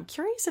conversation. I'm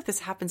curious if this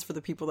happens for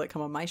the people that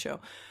come on my show.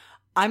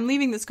 I'm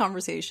leaving this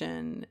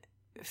conversation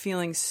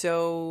feeling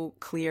so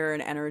clear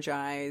and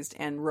energized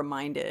and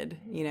reminded,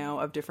 you know,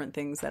 of different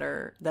things that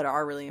are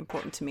really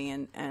important to me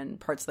and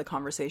parts of the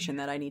conversation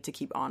that I need to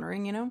keep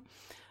honoring, you know?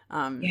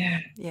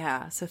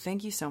 Yeah. So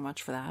thank you so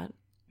much for that.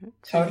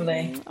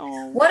 Totally.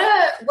 Oh. What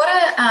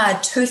are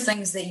two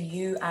things that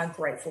you are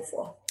grateful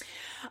for?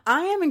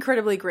 I am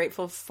incredibly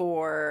grateful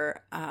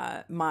for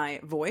my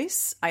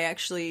voice.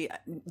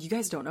 You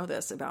guys don't know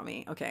this about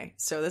me. Okay.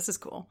 So this is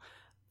cool.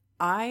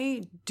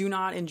 I do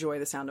not enjoy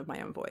the sound of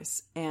my own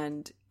voice.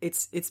 And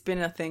it's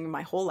been a thing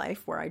my whole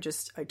life where I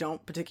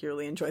don't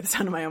particularly enjoy the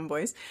sound of my own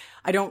voice.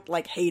 I don't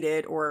like hate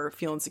it or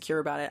feel insecure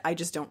about it. I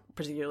just don't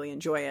particularly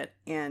enjoy it.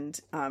 And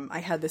I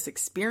had this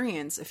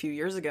experience a few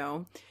years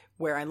ago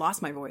where I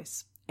lost my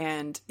voice,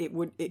 and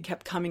it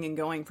kept coming and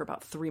going for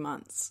about 3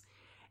 months.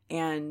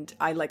 And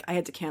I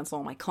had to cancel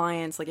all my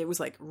clients. It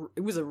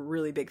was a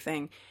really big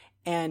thing.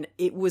 And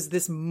it was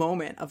this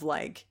moment of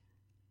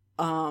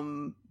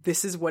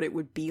this is what it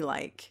would be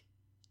like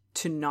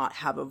to not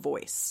have a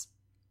voice.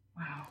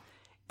 Wow.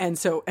 And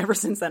so ever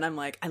since then, I'm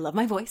like, I love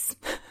my voice.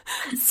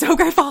 So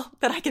grateful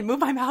that I can move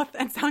my mouth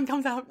and sound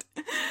comes out.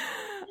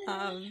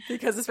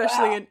 Because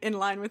especially in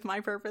line with my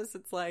purpose,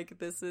 it's like,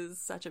 this is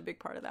such a big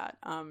part of that.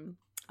 I'm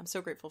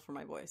so grateful for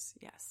my voice.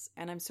 Yes.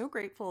 And I'm so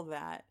grateful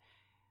that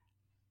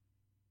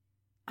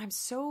I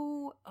just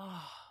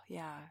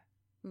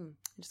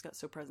got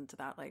so present to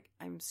that.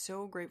 I'm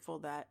so grateful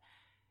that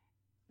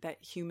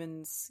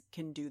humans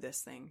can do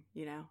this thing,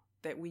 you know,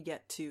 that we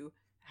get to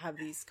have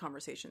these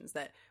conversations,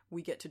 that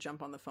we get to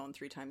jump on the phone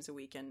 3 times a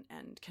week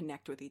and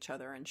connect with each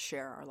other and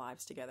share our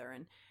lives together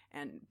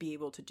and be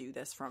able to do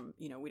this from,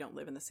 you know, we don't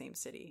live in the same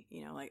city,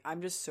 you know,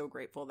 I'm just so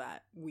grateful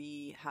that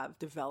we have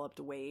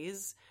developed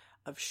ways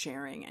of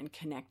sharing and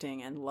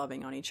connecting and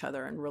loving on each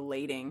other and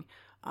relating.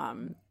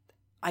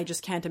 I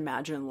just can't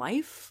imagine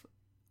life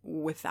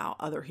without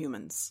other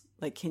humans.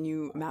 Can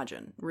you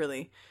imagine,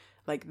 really?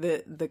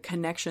 The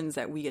connections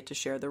that we get to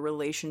share, the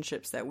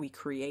relationships that we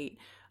create.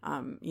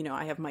 You know,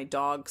 I have my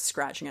dog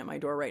scratching at my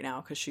door right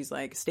now because she's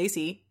like,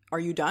 Stacey, are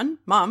you done?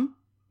 Mom,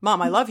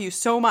 I love you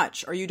so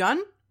much. Are you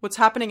done? What's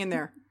happening in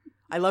there?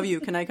 I love you.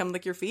 Can I come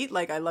lick your feet?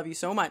 I love you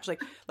so much.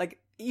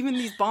 Even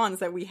these bonds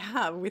that we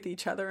have with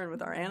each other and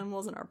with our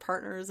animals and our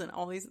partners and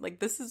all these,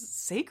 this is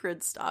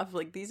sacred stuff.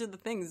 These are the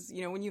things,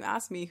 you know, when you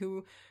ask me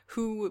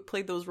who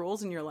played those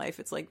roles in your life,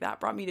 it's that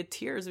brought me to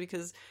tears,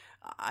 because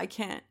I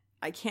can't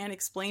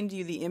explain to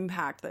you the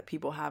impact that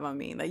people have on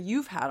me, that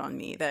you've had on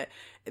me, that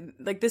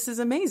this is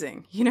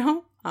amazing, you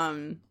know?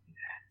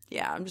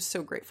 Yeah, I'm just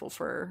so grateful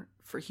for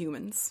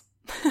humans.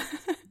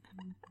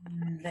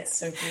 That's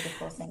so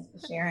beautiful. Thanks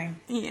for sharing.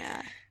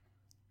 Yeah.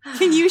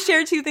 Can you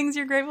share 2 things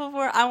you're grateful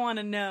for? I want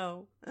to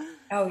know.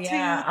 Oh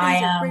yeah. 2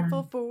 things you're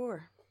grateful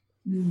for.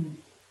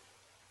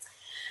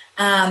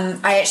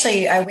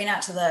 I went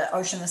out to the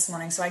ocean this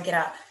morning. So I get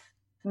up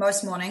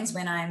most mornings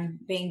when I'm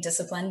being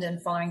disciplined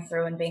and following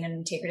through and being in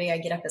integrity. I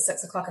get up at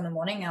 6 o'clock in the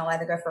morning. I'll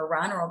either go for a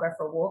run or I'll go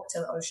for a walk to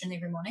the ocean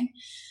every morning.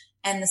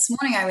 And this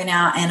morning I went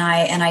out and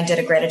I did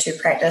a gratitude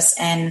practice,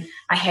 and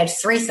I had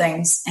 3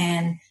 things.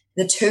 And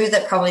the 2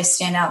 that probably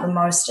stand out the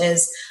most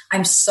is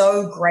I'm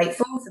so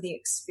grateful for the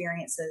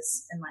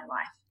experiences in my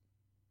life.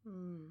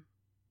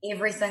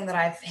 Everything that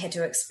I've had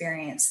to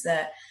experience,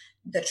 the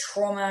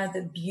trauma,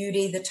 the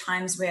beauty, the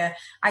times where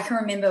I can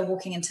remember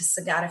walking into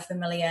Sagrada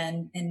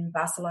Familia in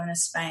Barcelona,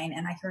 Spain.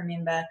 And I can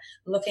remember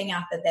looking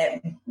up at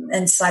that,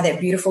 inside that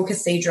beautiful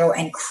cathedral,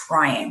 and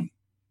crying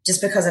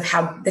just because of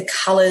how the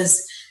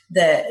colors,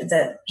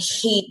 the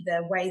heat,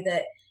 the way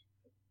that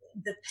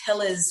the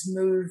pillars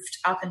moved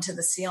up into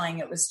the ceiling.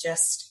 It was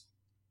just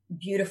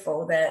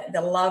beautiful.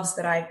 The loves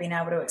that I've been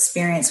able to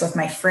experience with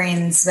my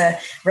friends, the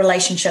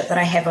relationship that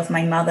I have with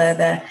my mother,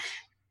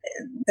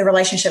 the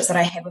relationships that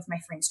I have with my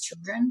friends'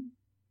 children,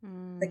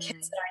 the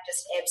kids that I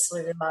just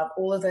absolutely love,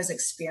 all of those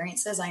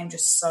experiences I am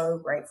just so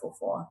grateful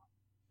for.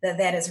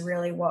 That is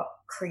really what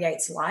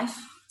creates life.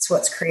 It's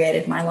what's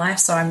created my life.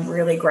 So I'm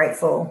really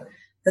grateful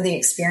for the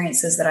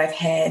experiences that I've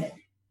had.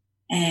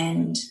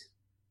 And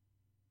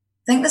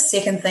I think the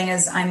second thing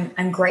is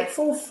I'm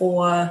grateful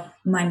for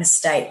my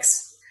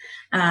mistakes.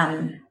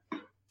 In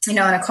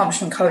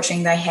accomplishment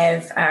coaching, they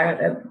have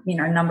a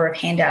number of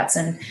handouts,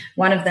 and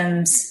one of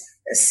them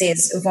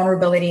says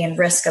vulnerability and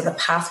risk are the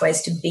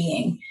pathways to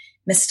being.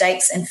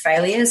 Mistakes and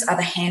failures are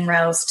the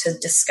handrails to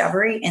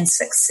discovery and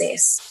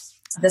success.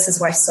 This is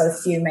why so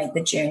few make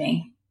the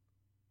journey.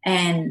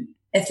 And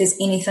if there's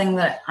anything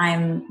that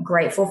I'm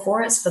grateful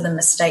for, it's for the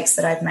mistakes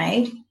that I've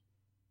made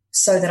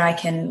so that I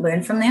can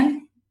learn from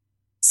them,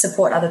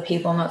 support other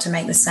people not to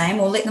make the same,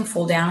 or let them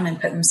fall down and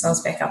pick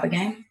themselves back up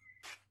again.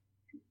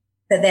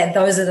 That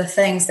those are the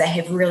things that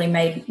have really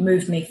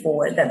moved me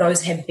forward, that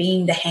those have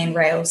been the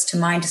handrails to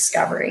my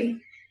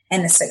discovery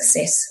and the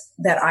success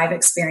that I've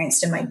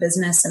experienced in my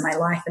business and my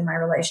life and my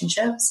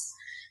relationships.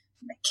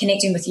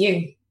 Connecting with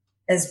you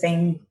has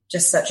been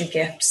just such a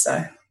gift.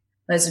 So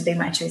those would be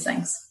my two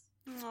things.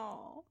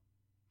 Oh,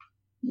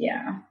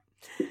 yeah.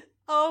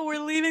 Oh,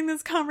 we're leaving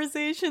this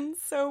conversation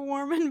so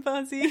warm and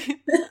fuzzy.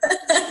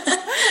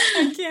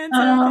 I can't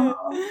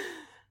take it.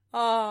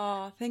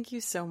 Oh, thank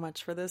you so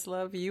much for this,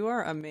 love. You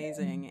are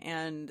amazing.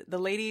 And the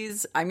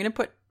ladies, I'm going to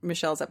put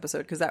Michelle's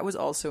episode because that was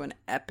also an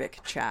epic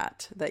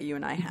chat that you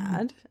and I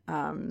had.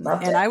 And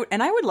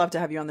I would love to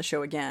have you on the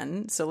show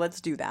again. So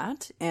let's do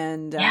that.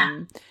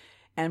 And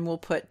and we'll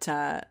put,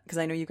 because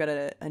I know you've got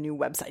a new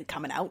website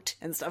coming out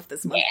and stuff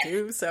this month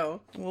too.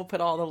 So we'll put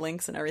all the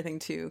links and everything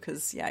too.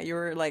 Because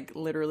you're like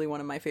literally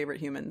one of my favorite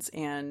humans,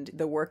 and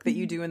the work that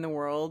you do in the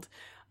world.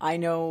 I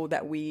know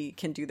that we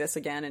can do this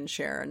again and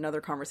share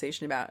another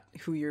conversation about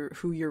who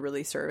you're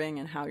really serving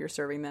and how you're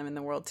serving them in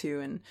the world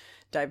too, and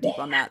dive deep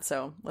on that.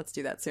 So let's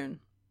do that soon.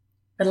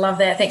 I love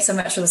that. Thanks so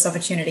much for this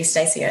opportunity,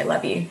 Stacey. I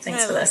love you.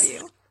 Thanks for this.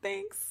 You.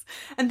 Thanks.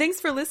 And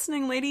thanks for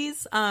listening,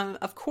 ladies.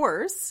 Of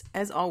course,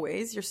 as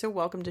always, you're so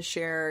welcome to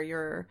share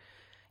your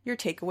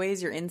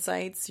takeaways, your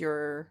insights,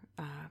 your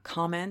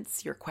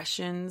comments, your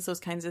questions, those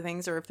kinds of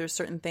things. Or if there's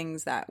certain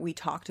things that we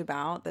talked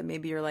about that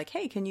maybe you're like,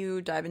 hey, can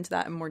you dive into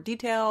that in more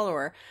detail?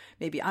 Or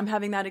maybe I'm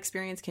having that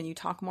experience. Can you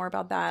talk more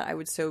about that? I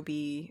would so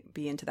be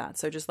into that.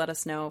 So just let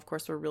us know. Of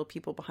course, we're real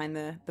people behind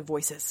the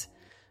voices.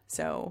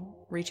 So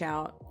reach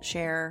out,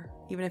 share,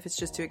 even if it's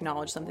just to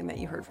acknowledge something that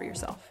you heard for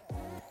yourself.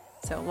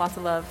 So lots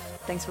of love.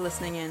 Thanks for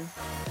listening in.